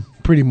theme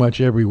pretty much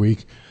every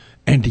week,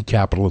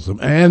 anti-capitalism.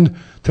 And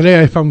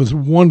today I found this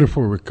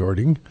wonderful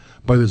recording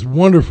by this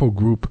wonderful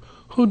group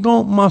who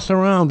don't mess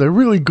around. They're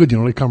really good.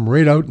 They come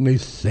right out and they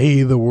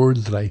say the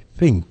words that I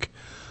think.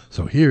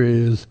 So here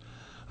is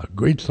a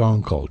great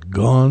song called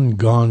Gone,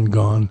 Gone,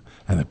 Gone,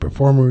 and the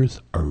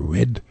performers are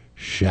Red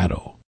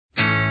Shadow.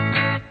 When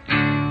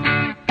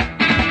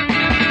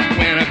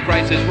a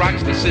prices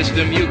rocks the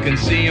system. You can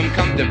see them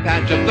come to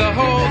patch up the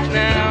holes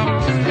now.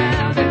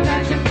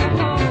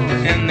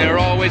 And they're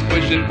always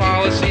pushing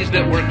policies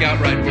that work out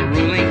right for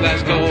ruling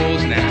class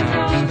goals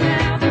now.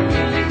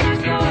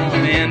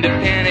 And if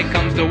panic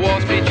comes to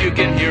Wall Street, you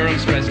can hear them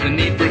stress the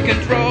need for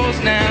controls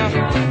now.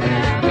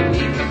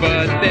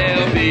 But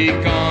they'll be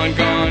gone,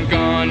 gone,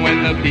 gone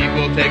when the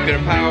people take their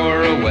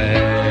power away.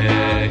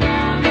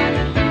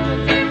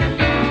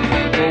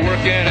 We're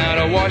working out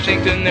of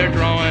Washington, they're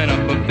drawing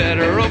up a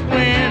federal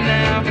plan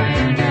now.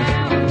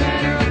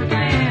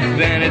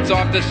 Then it's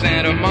off to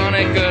Santa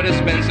Monica to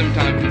spend some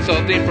time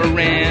consulting for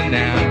Rand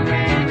now.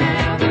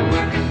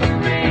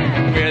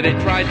 Where they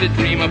tried to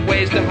dream up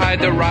ways to hide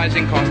the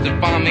rising cost of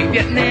bombing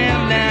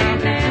Vietnam now.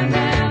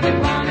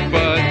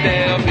 But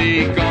they'll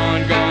be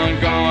gone, gone,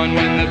 gone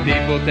when the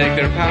people take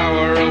their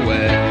power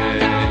away.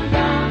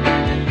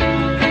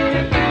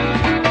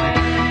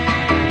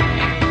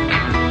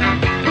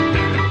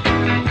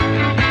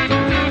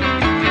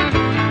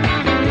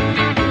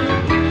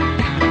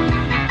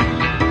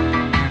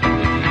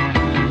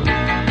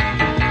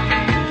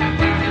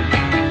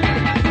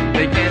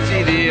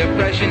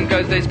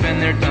 Cause they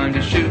spend their time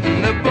just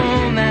shooting the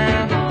bull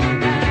now.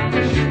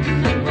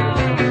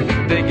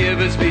 They give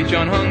a speech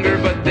on hunger,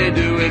 but they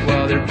do it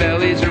while their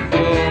bellies are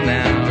full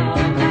now.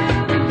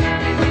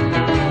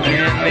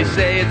 And they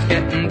say it's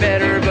getting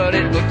better, but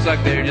it looks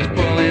like they're just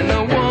pulling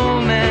the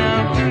wool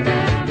now.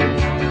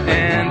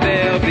 And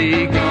they'll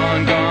be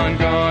gone, gone,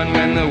 gone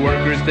when the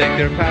workers take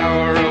their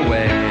power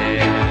away.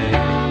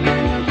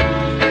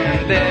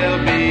 And they'll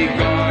be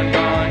gone,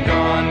 gone,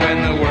 gone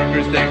when the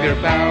workers take their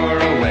power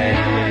away.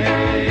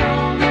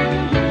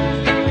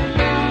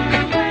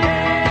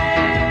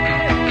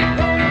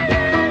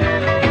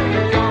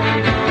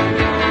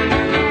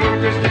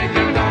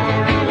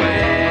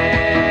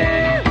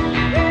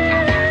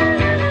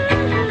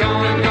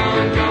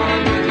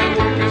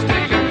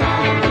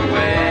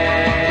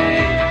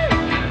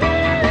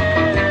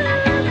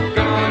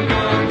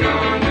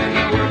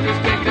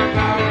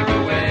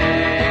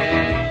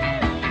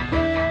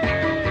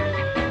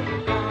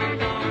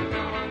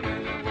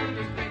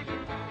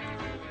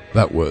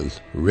 That was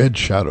Red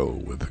Shadow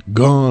with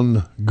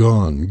Gone,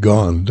 Gone,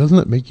 Gone. Doesn't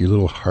it make your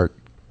little heart,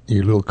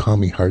 your little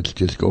commie hearts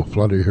just go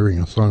flutter hearing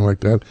a song like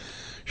that?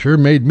 Sure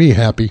made me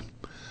happy.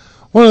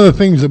 One of the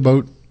things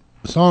about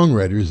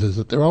songwriters is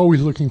that they're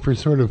always looking for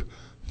sort of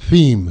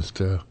themes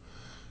to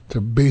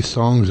base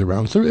songs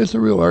around. So it's a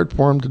real art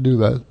form to do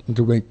that,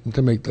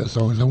 to make that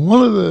songs. And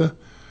one of the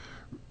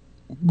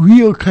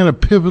real kind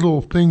of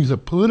pivotal things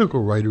that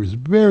political writers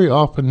very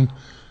often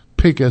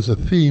pick as a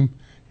theme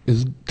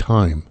is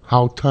time,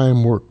 how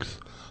time works,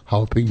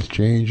 how things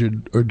change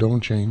or don't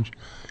change.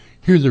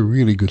 Here's a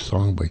really good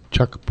song by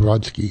Chuck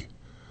Brodsky,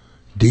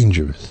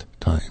 Dangerous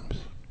Times.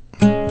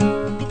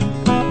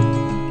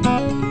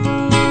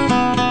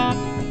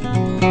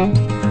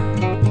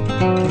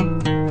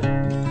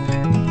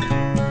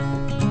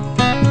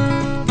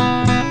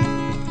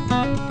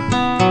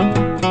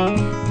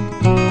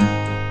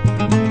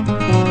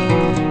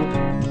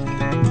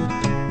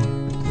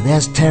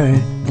 There's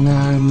terror in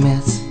our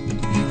midst.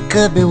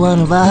 Could be one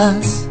of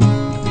us,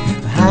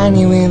 behind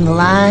you in the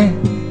line,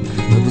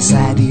 or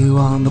beside you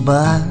on the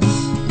bus,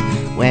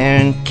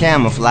 wearing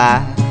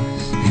camouflage.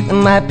 They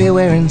might be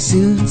wearing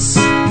suits.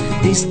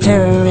 These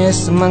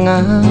terrorists among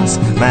us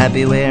might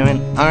be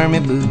wearing army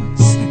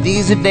boots.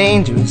 These are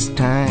dangerous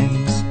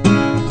times,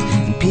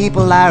 and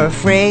people are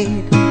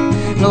afraid.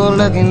 No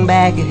looking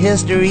back at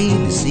history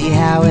to see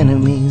how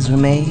enemies were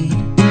made.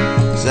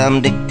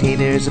 Some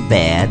dictators are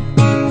bad,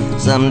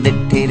 some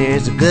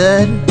dictators are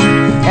good.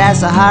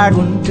 That's a hard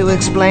one to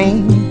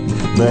explain,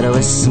 but I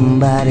wish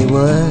somebody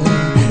would.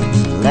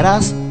 So let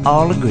us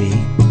all agree,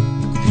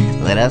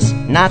 let us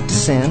not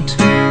dissent,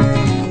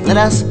 let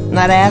us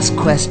not ask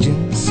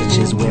questions such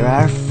as where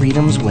our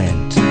freedoms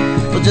went.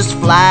 We'll just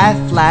fly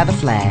the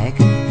flag,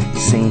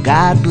 sing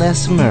God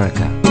Bless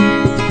America,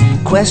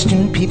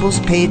 question people's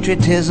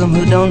patriotism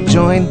who don't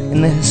join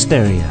in the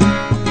hysteria.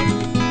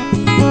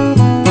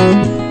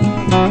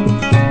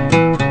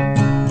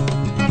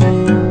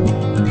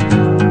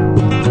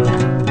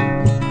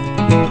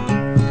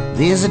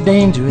 These are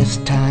dangerous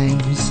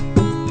times,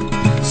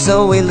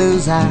 so we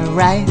lose our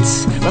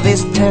rights, while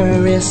these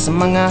terrorists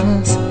among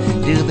us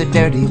do the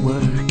dirty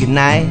work at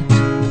night.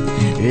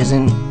 There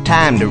isn't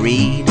time to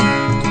read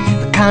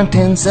the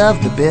contents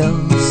of the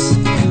bills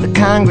the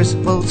Congress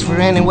votes for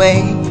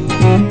anyway.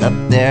 Up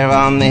there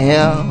on the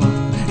hill,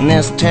 and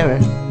there's terror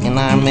in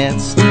our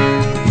midst.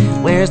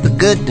 Where's the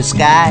good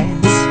disguise?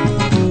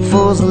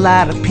 Fools a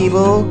lot of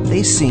people,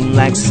 they seem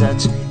like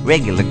such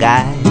regular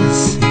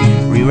guys,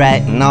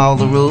 rewriting all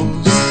the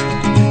rules.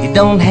 You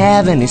don't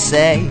have any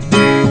say.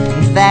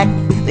 In fact,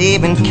 they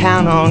even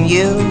count on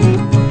you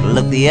to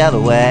look the other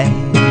way.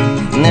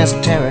 And there's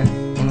terror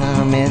in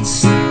our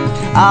midst,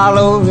 all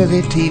over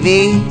the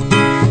TV.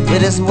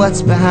 But it's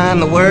what's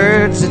behind the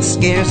words that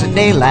scares the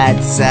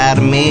daylights out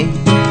of me.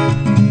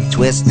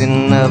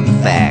 Twisting of the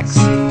facts,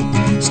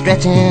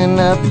 stretching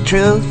of the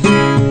truth,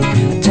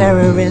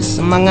 terrorists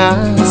among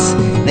us.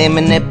 They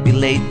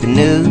manipulate the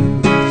news.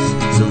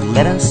 So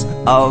let us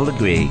all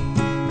agree.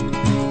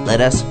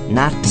 Let us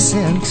not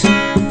dissent.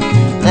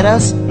 Let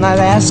us not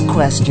ask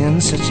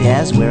questions such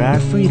as where our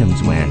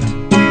freedoms went.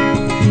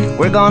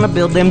 We're gonna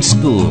build them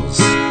schools.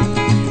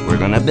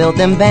 We're gonna build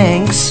them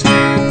banks.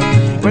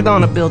 We're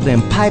gonna build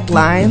them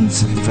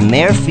pipelines from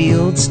their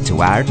fields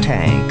to our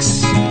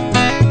tanks.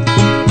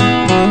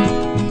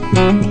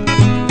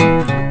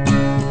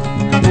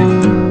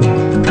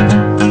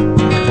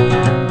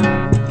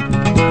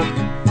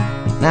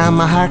 Now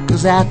my heart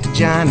goes out to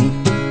Johnny,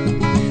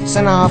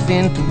 sent off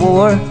into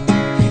war.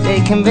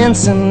 They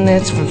convince him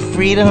it's for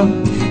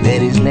freedom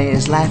that he's laid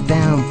his life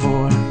down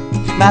for.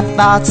 My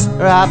thoughts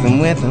are often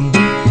with him,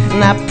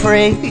 and I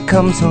pray he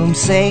comes home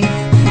safe.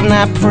 And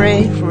I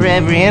pray for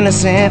every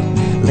innocent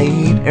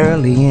laid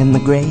early in the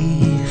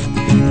grave.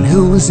 And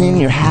who was in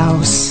your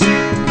house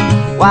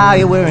while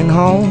you were at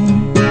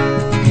home?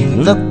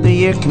 And looked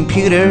through your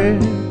computer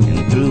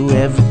and through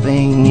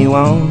everything you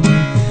own.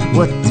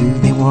 What do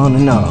they want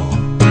to know?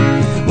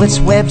 Which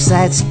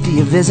websites do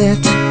you visit?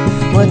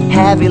 What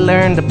have you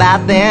learned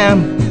about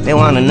them? They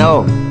want to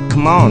know,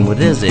 come on, what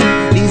is it?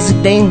 These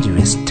are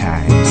dangerous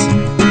times.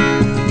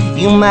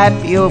 You might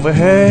be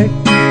overheard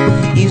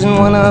using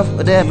one of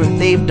whatever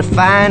they've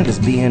defined as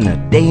being a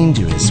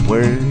dangerous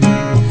word.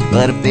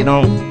 But if they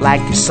don't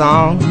like your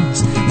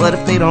songs, what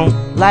if they don't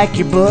like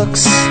your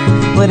books?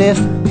 What if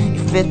you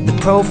fit the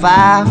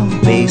profile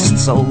based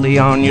solely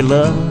on your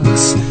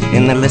looks?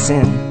 And they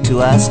listen to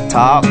us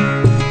talk,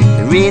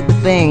 they read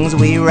the things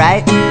we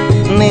write,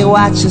 and they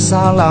watch us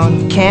all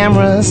on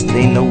cameras.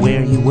 They know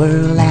where you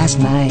were last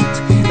night.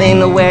 They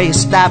know where you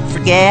stopped for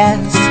gas,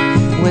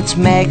 which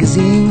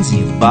magazines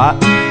you bought.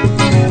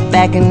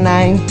 Back in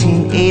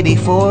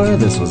 1984,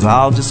 this was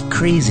all just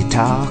crazy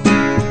talk.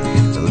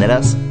 So let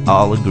us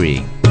all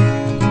agree.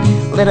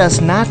 Let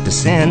us not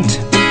dissent.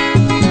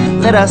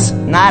 Let us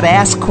not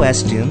ask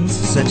questions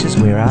such as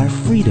where our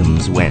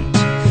freedoms went.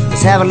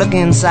 Let's have a look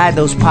inside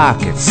those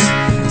pockets.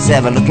 Let's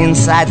have a look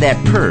inside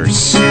that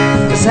purse.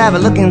 Let's have a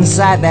look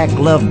inside that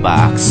glove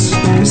box,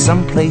 'cause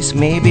someplace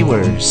may be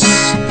worse.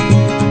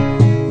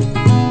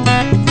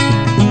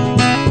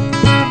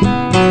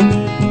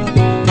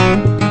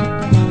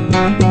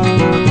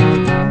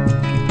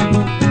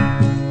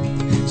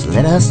 So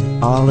let us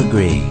all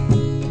agree.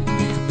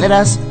 Let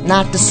us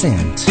not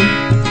dissent.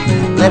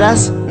 Let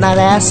us not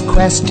ask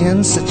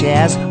questions such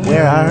as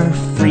where our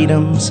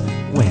freedoms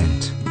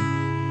went.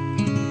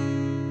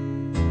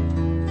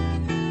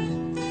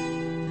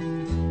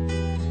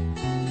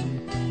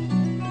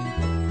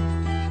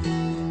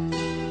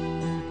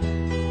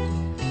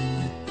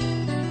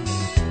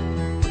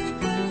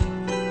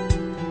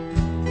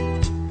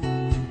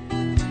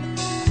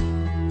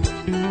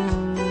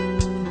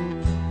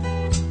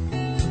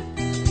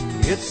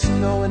 It's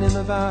snowing in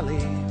the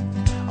valley,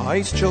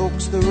 ice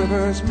chokes the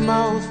river's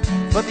mouth,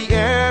 but the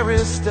air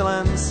is still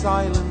and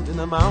silent in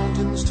the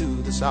mountains to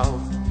the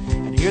south.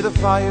 And here the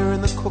fire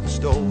in the cook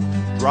stove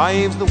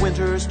drives the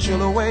winter's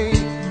chill away,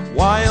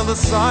 while the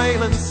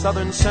silent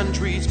southern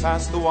sentries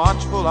pass the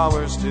watchful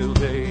hours till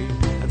day.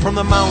 And from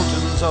the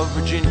mountains of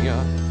Virginia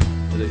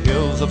to the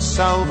hills of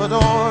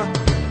Salvador,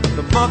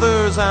 the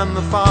mothers and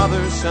the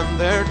fathers send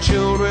their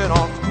children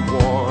off to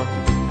war.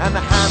 And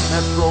the hand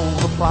that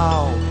drove the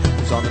plow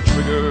is on the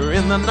trigger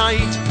in the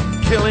night,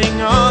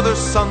 killing other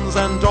sons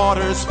and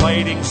daughters,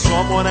 fighting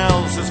someone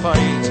else's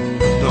fight.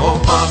 No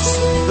mas,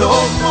 no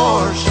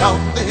more,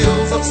 shout the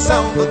hills of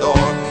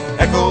Salvador,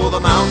 echo the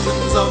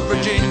mountains of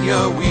Virginia,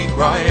 we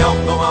cry out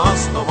no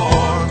mas, no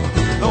more.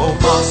 No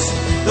mas,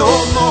 no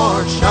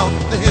more, shout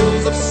the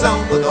hills of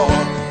Salvador,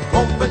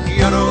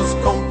 compañeros,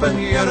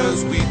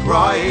 compañeras, we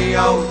cry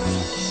out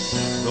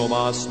no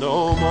mas,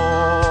 no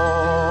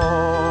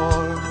more.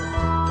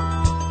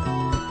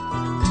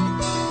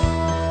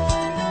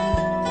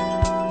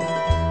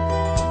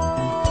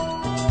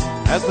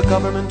 As the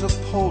government of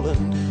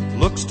Poland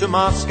looks to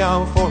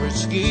Moscow for her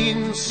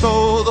schemes,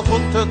 so the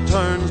junta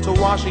turns to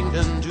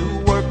Washington to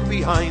work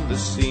behind the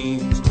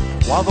scenes.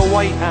 While the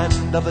white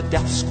hand of the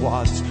death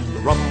squads,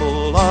 the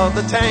rumble of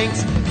the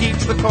tanks,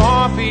 keeps the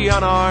coffee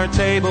on our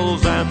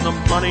tables and the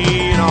money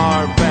in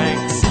our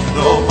banks.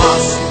 No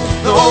mas,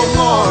 no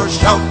more,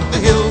 shout the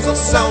hills of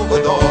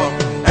Salvador,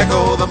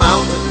 echo the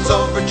mountains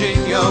of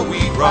Virginia, we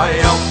cry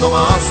out no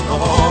mas, no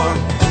more.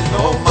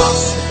 No mas,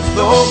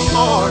 no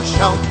more,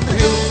 shout the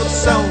hills of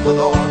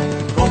Salvador,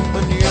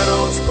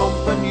 compañeros,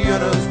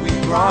 compañeras, we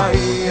cry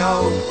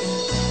out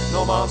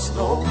no mas,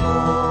 no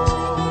more.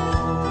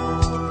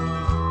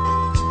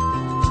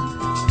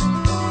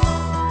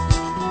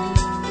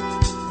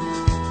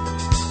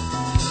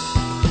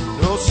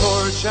 No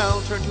sword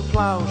shall turn to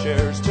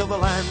plowshares till the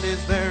land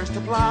is theirs to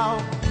plow,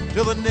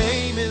 till the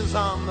name is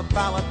on the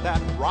ballot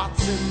that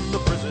rots in the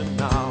prison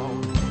now,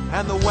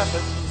 and the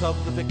weapons of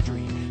the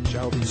victory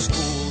shall be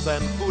schools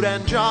and food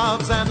and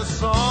jobs, and a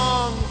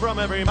song from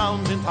every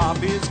mountain top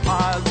is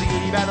paz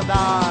y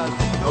verdad.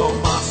 No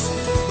mas,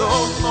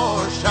 no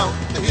more shout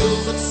the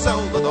hills of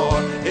Salvador.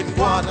 In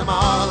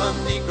Guatemala,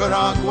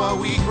 Nicaragua,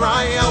 we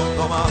cry out,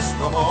 no mas,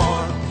 no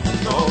more.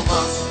 No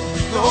mas,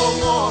 no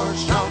more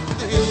shout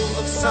the hills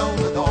of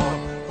Salvador.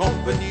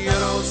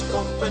 Compañeros,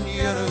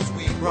 compañeros,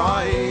 we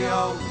cry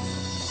out,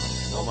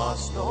 no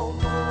mas, no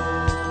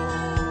more.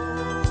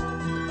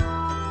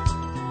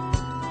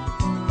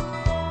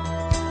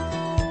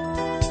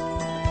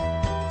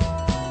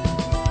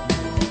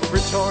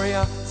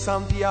 Pretoria,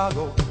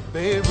 Santiago,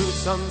 Beirut,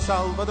 San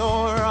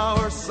Salvador,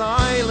 our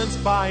silence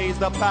buys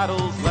the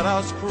battles, let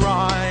us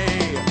cry,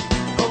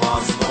 no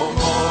mas, no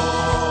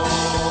more.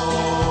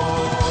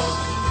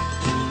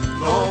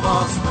 No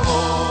mas, no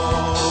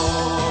more.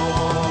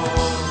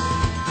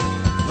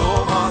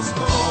 No mas,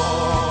 no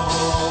more.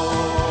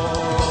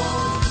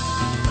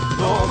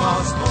 No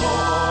mas, no more.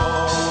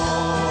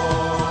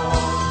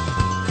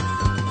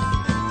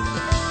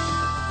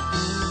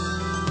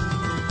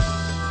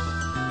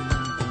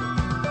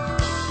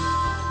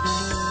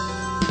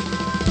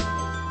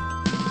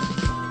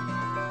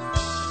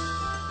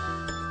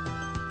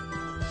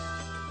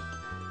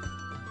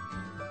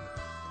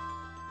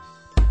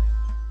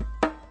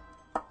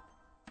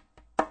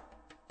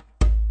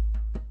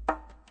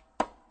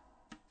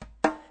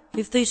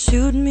 If they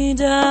shoot me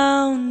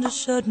down to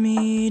shut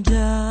me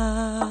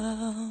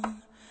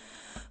down,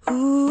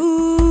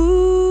 who'll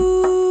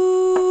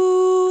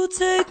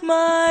take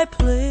my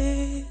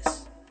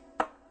place?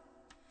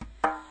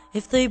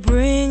 If they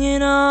bring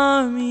an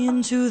army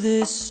into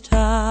this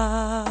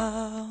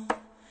town,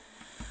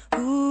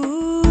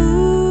 who'll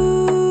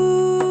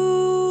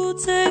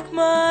take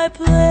my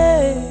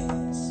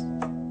place?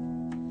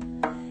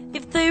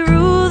 If they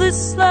rule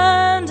this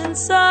land and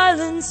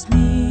silence me,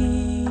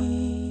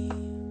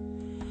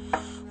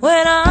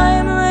 when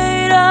I'm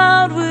laid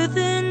out with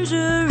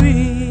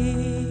injury,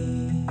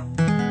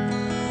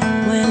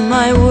 when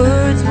my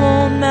words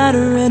won't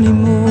matter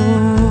anymore,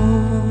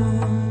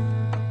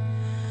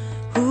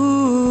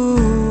 who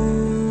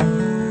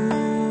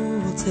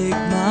will take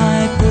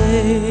my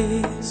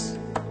place?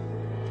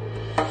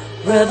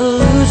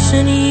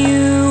 Revolution,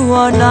 you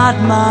are not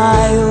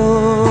my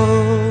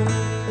own.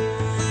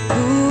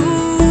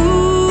 Who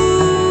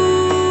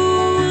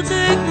will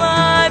take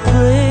my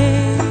place?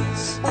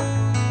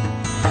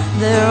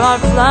 There are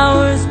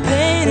flowers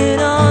painted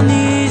on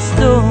these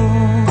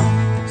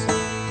stones.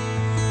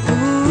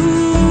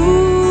 Who'll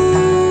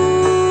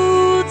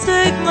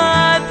take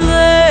my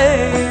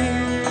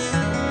place?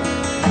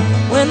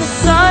 When the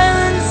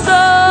silence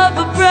of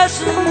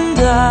oppression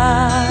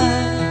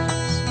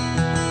dies,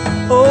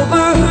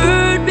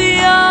 overheard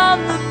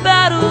beyond the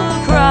battle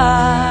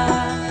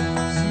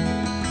cries,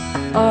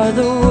 are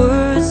the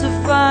words of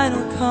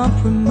final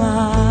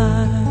compromise.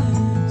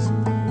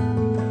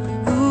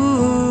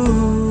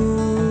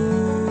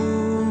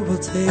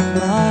 Take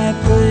my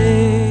place.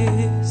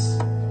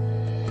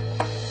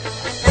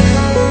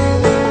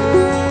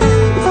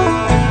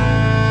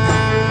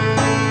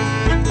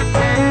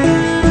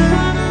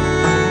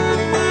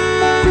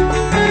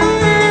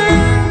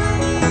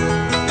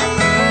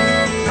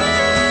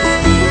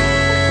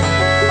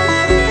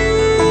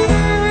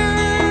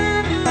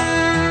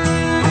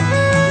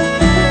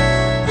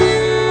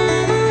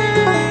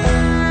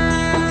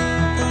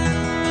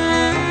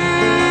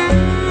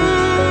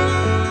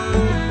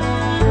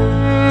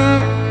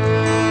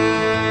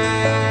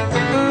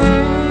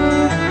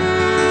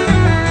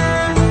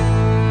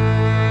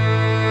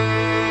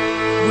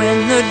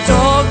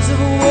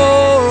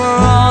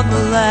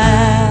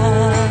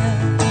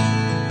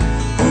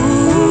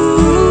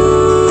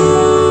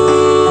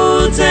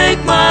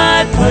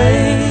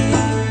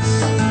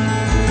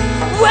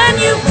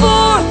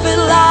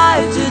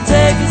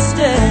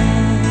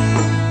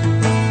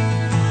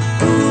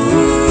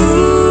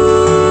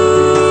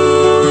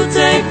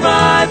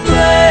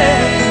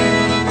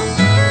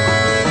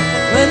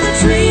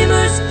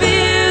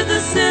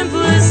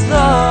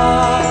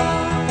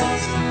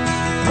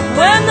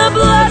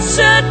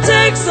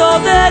 All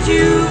that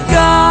you've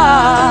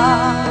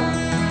got,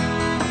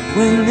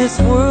 when this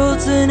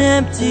world's an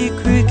empty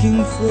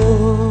creaking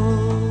floor,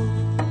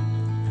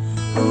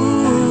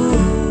 who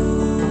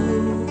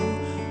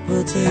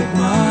will take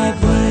my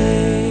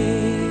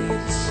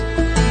place?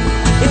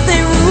 If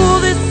they rule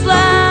this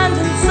land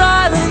and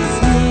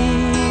silence me,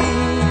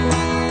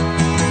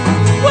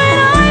 when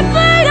I'm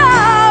laid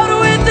out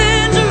with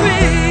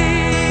injury,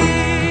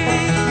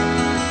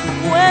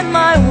 when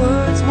my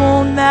words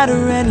won't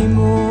matter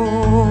anymore,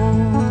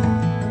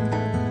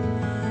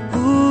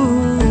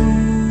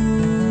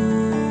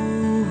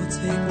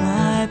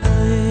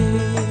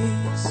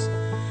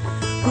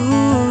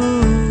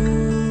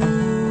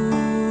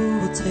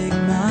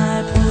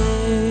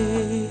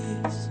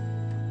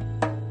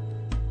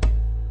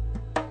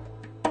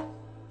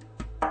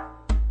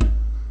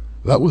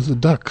 That was the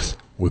Ducks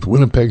with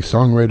Winnipeg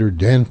songwriter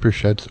Dan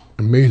Pritchett's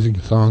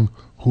amazing song,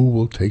 Who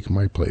Will Take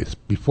My Place.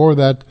 Before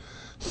that,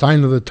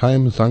 Sign of the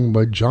Times, sung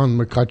by John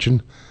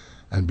McCutcheon,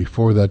 and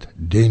before that,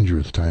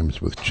 Dangerous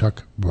Times with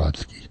Chuck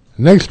Brodsky.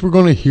 Next, we're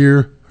going to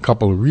hear a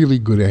couple of really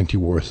good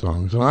anti-war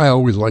songs, and I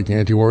always like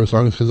anti-war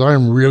songs because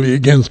I'm really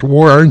against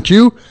war, aren't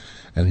you?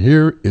 And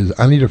here is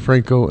Anita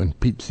Franco and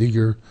Pete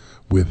Seeger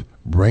with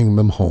Bring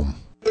Them Home.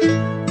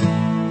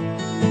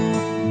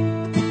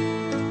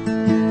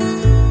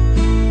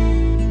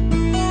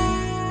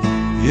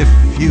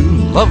 If you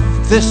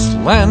love this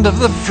land of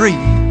the free,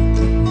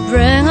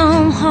 bring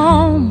 'em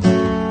home,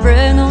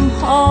 bring 'em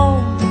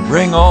home.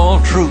 Bring all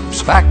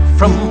troops back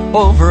from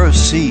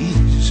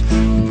overseas.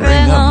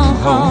 Bring 'em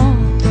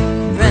home,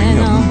 bring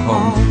 'em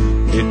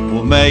home. It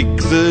will make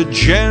the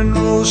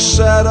generals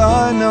sad,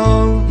 I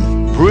know.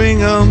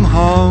 Bring 'em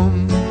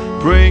home,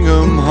 bring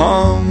 'em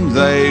home.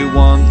 They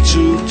want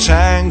to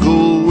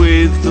tangle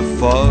with the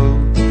foe.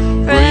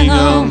 Bring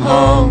 'em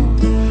home,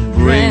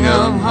 bring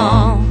 'em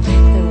home.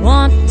 They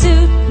want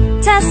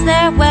to test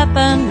their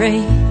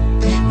weaponry,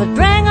 but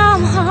bring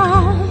 'em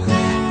home,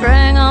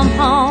 bring 'em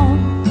home.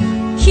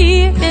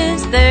 Here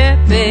is their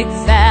big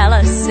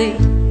fallacy.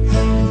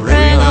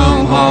 Bring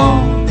 'em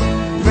home,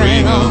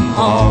 bring 'em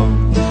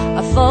home.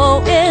 Our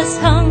foe is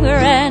hunger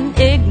and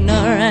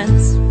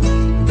ignorance.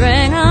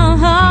 Bring 'em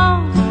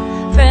home,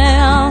 bring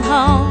 'em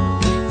home.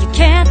 You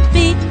can't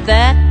beat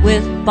that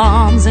with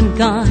bombs and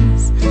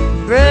guns.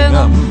 Bring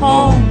 'em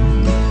home,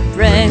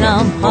 bring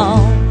 'em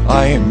home.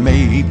 I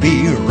may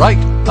be right,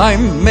 I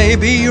may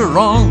be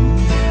wrong.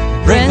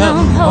 Bring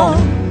 'em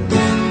home,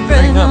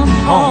 bring 'em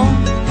home.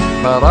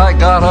 But I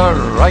got a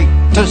right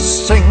to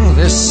sing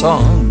this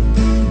song.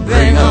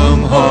 Bring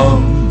 'em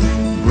home,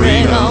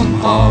 bring 'em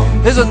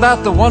home. Isn't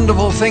that the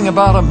wonderful thing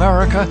about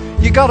America?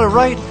 You got a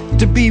right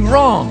to be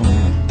wrong.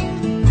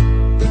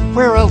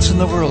 Where else in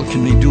the world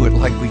can we do it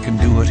like we can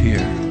do it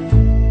here?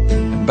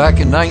 And back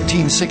in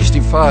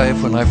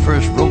 1965, when I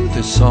first wrote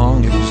this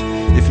song, it was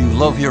If You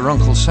Love Your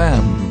Uncle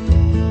Sam,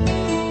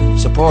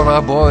 support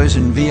our boys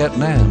in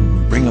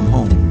Vietnam, bring 'em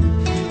home.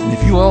 And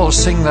if you all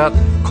sing that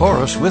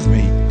chorus with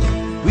me,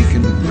 we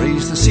can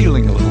raise the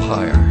ceiling a little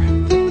higher.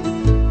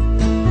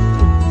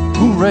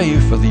 Hooray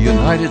for the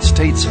United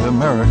States of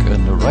America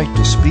and the right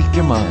to speak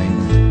your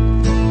mind.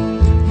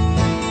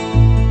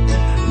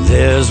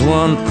 There's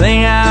one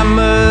thing I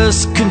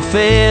must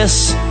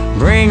confess.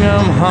 Bring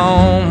 'em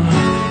home,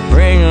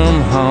 bring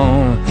 'em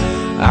home.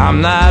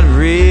 I'm not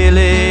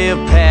really a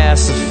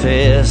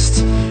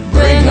pacifist.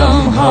 Bring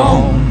 'em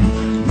home,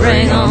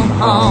 bring 'em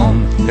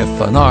home.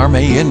 If an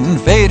army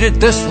invaded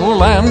this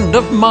land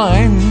of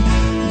mine,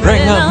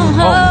 bring 'em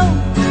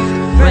home,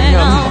 bring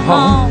 'em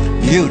home.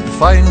 You'd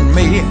find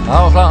me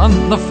out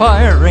on the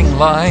firing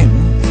line.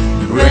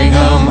 Bring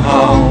 'em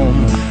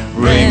home,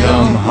 bring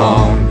 'em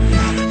home.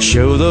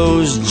 Show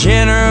those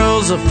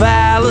generals a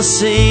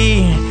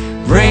fallacy.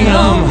 Bring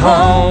 'em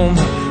home,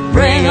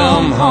 bring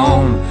 'em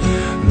home.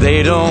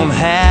 They don't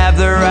have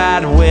the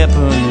right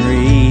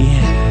weaponry.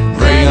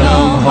 Bring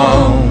 'em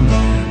home,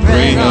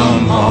 bring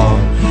 'em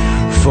home.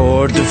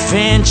 For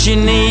defense you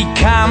need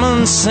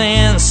common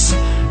sense.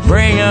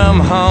 Bring 'em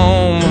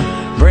home,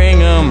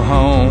 bring 'em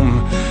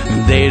home.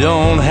 They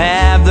don't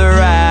have the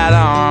right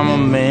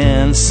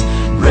armaments.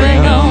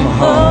 Bring 'em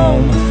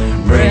home,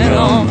 bring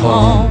 'em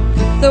home.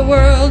 The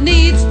world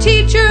needs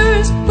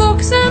teachers,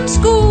 books, and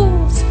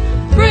schools.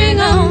 Bring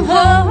 'em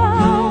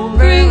home,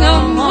 bring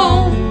 'em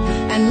home.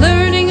 And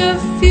learning a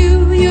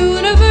few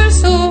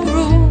universal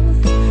rules.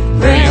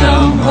 Bring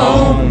 'em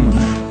home,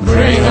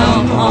 bring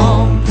 'em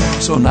home.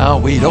 So now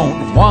we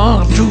don't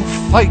want to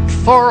fight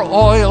for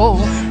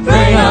oil.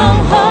 Bring 'em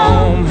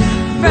home,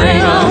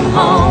 bring 'em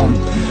home.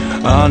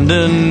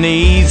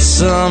 Underneath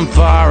some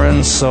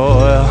foreign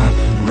soil.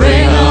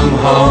 Bring 'em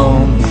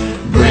home,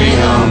 bring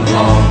 'em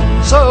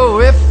home. So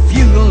if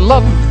you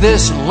love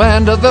this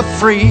land of the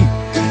free,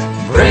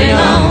 bring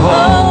 'em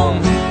home,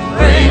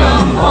 bring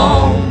 'em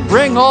home.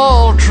 Bring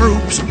all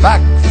troops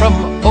back from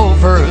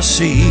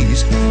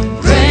overseas.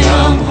 Bring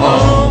 'em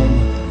home,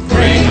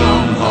 bring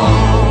 'em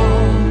home.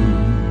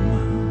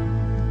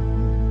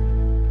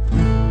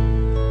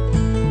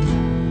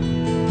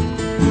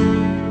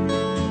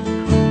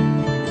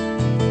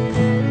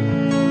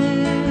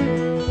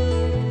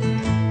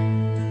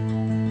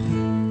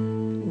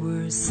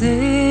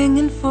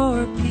 Singing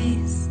for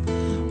peace,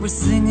 we're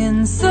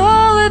singing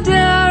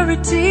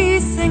solidarity,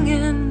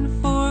 singing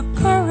for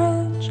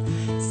courage,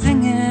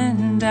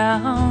 singing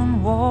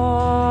down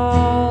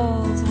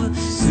walls. We'll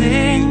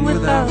sing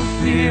without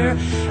fear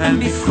and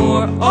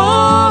before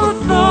all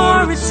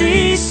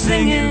authority,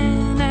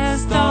 singing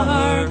as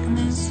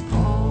darkness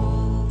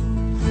falls.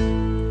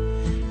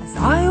 As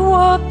I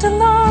walked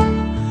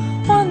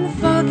along one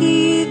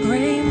foggy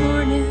gray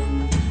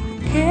morning,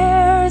 the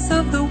cares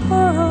of the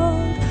world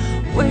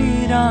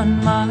weighed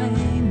on my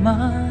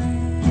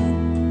mind.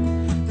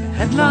 The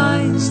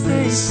headlines,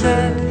 they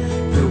said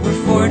there were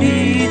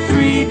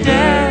 43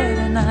 dead,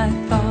 and I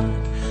thought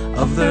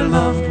of their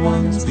loved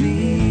ones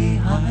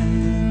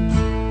behind.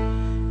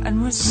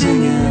 And we're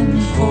singing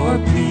for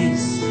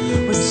peace,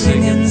 we're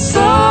singing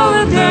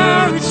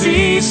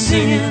solidarity,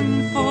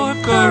 singing for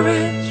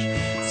courage,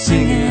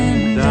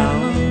 singing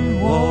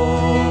down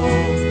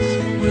walls.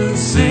 We'll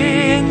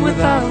sing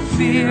without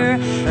fear,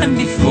 and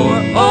before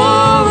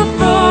all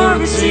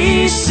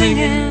authority,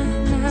 singing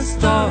as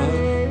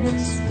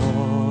darkness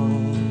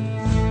falls.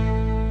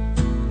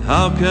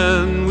 How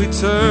can we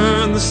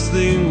turn this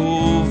thing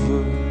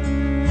over?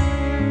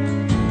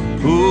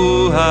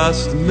 Who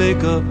has to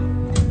make up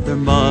their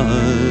mind?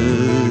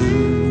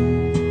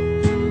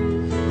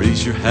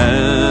 Raise your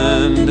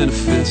hand and a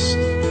fist,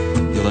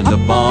 you'll end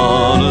up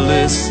on a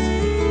list,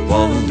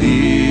 while the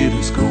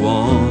leaders go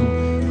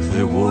on with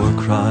their war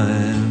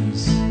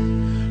crimes.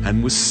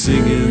 And we're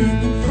singing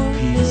for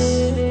peace,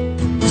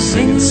 we're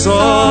singing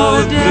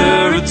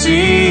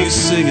solidarity,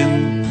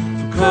 singing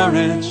for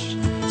courage,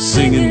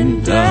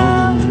 singing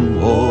down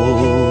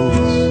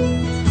walls.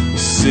 We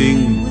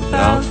sing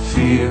without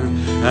fear,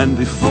 and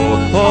before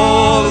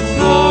all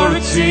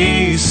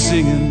authority,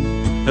 singing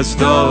as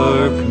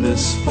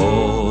darkness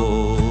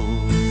falls.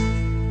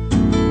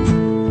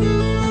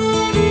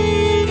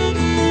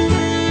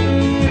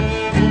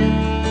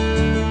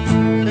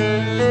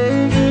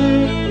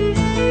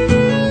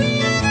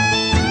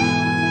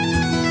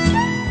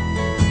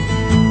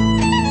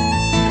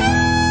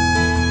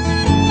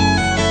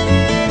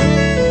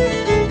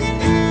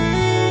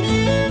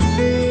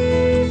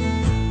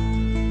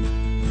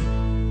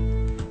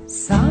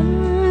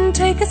 Some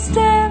take a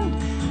stand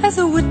as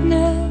a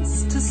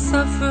witness to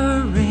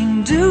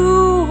suffering,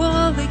 do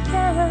all they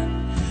can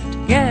to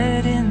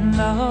get in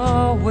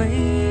the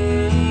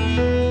way.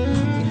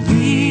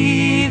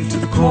 Believe to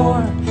the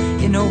core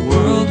in a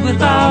world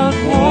without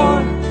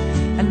war,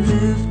 and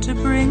live to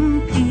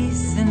bring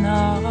peace in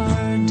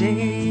our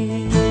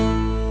day.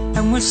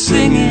 And we're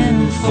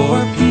singing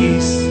for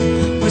peace,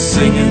 we're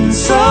singing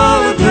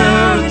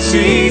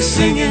solidarity,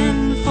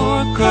 singing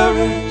for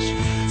courage,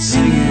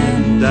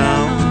 singing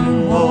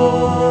down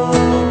walls.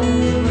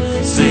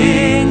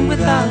 Sing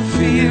without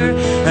fear,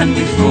 and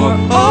before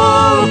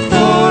all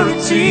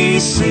authority,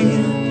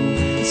 singing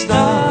as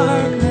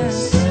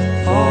darkness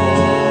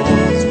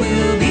falls.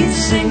 We'll be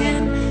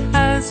singing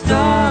as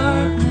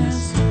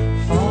darkness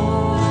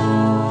falls.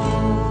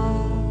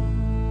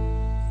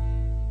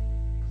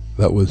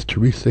 That was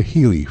Teresa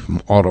Healy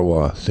from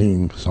Ottawa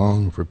singing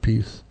Song for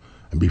Peace.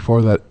 And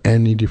before that,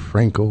 Annie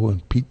DeFranco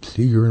and Pete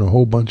Seeger and a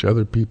whole bunch of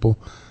other people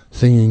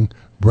singing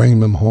Bring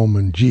Them Home,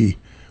 and gee,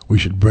 we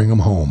should bring them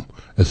home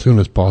as soon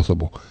as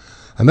possible.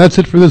 And that's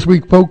it for this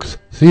week, folks.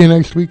 See you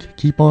next week.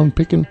 Keep on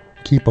picking.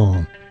 Keep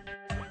on.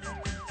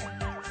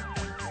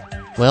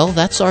 Well,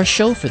 that's our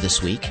show for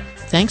this week.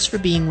 Thanks for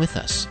being with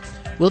us.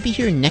 We'll be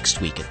here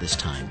next week at this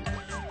time.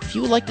 If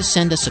you would like to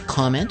send us a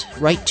comment,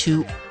 write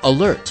to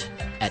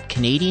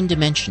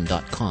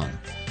alert@canadiandimension.com.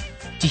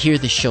 To hear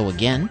the show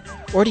again,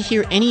 or to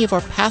hear any of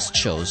our past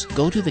shows,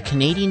 go to the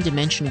Canadian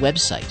Dimension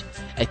website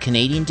at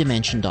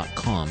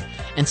canadiandimension.com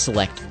and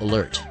select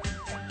Alert.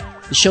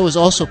 The show is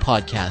also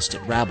podcast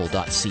at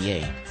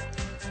rabble.ca.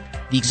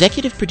 The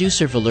executive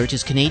producer of Alert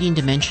is Canadian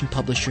Dimension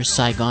publisher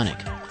Saigonik.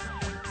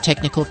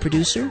 Technical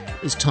producer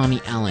is Tommy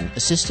Allen,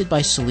 assisted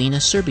by Selena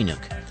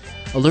Serbinuk.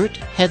 Alert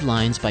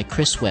headlines by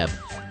Chris Webb.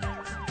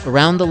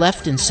 Around the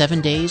Left in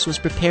 7 Days was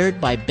prepared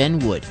by Ben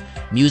Wood.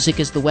 Music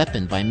is the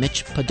Weapon by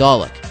Mitch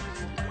Podolak.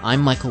 I'm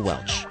Michael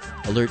Welch.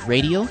 Alert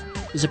Radio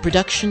is a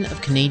production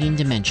of Canadian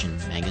Dimension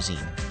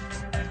magazine.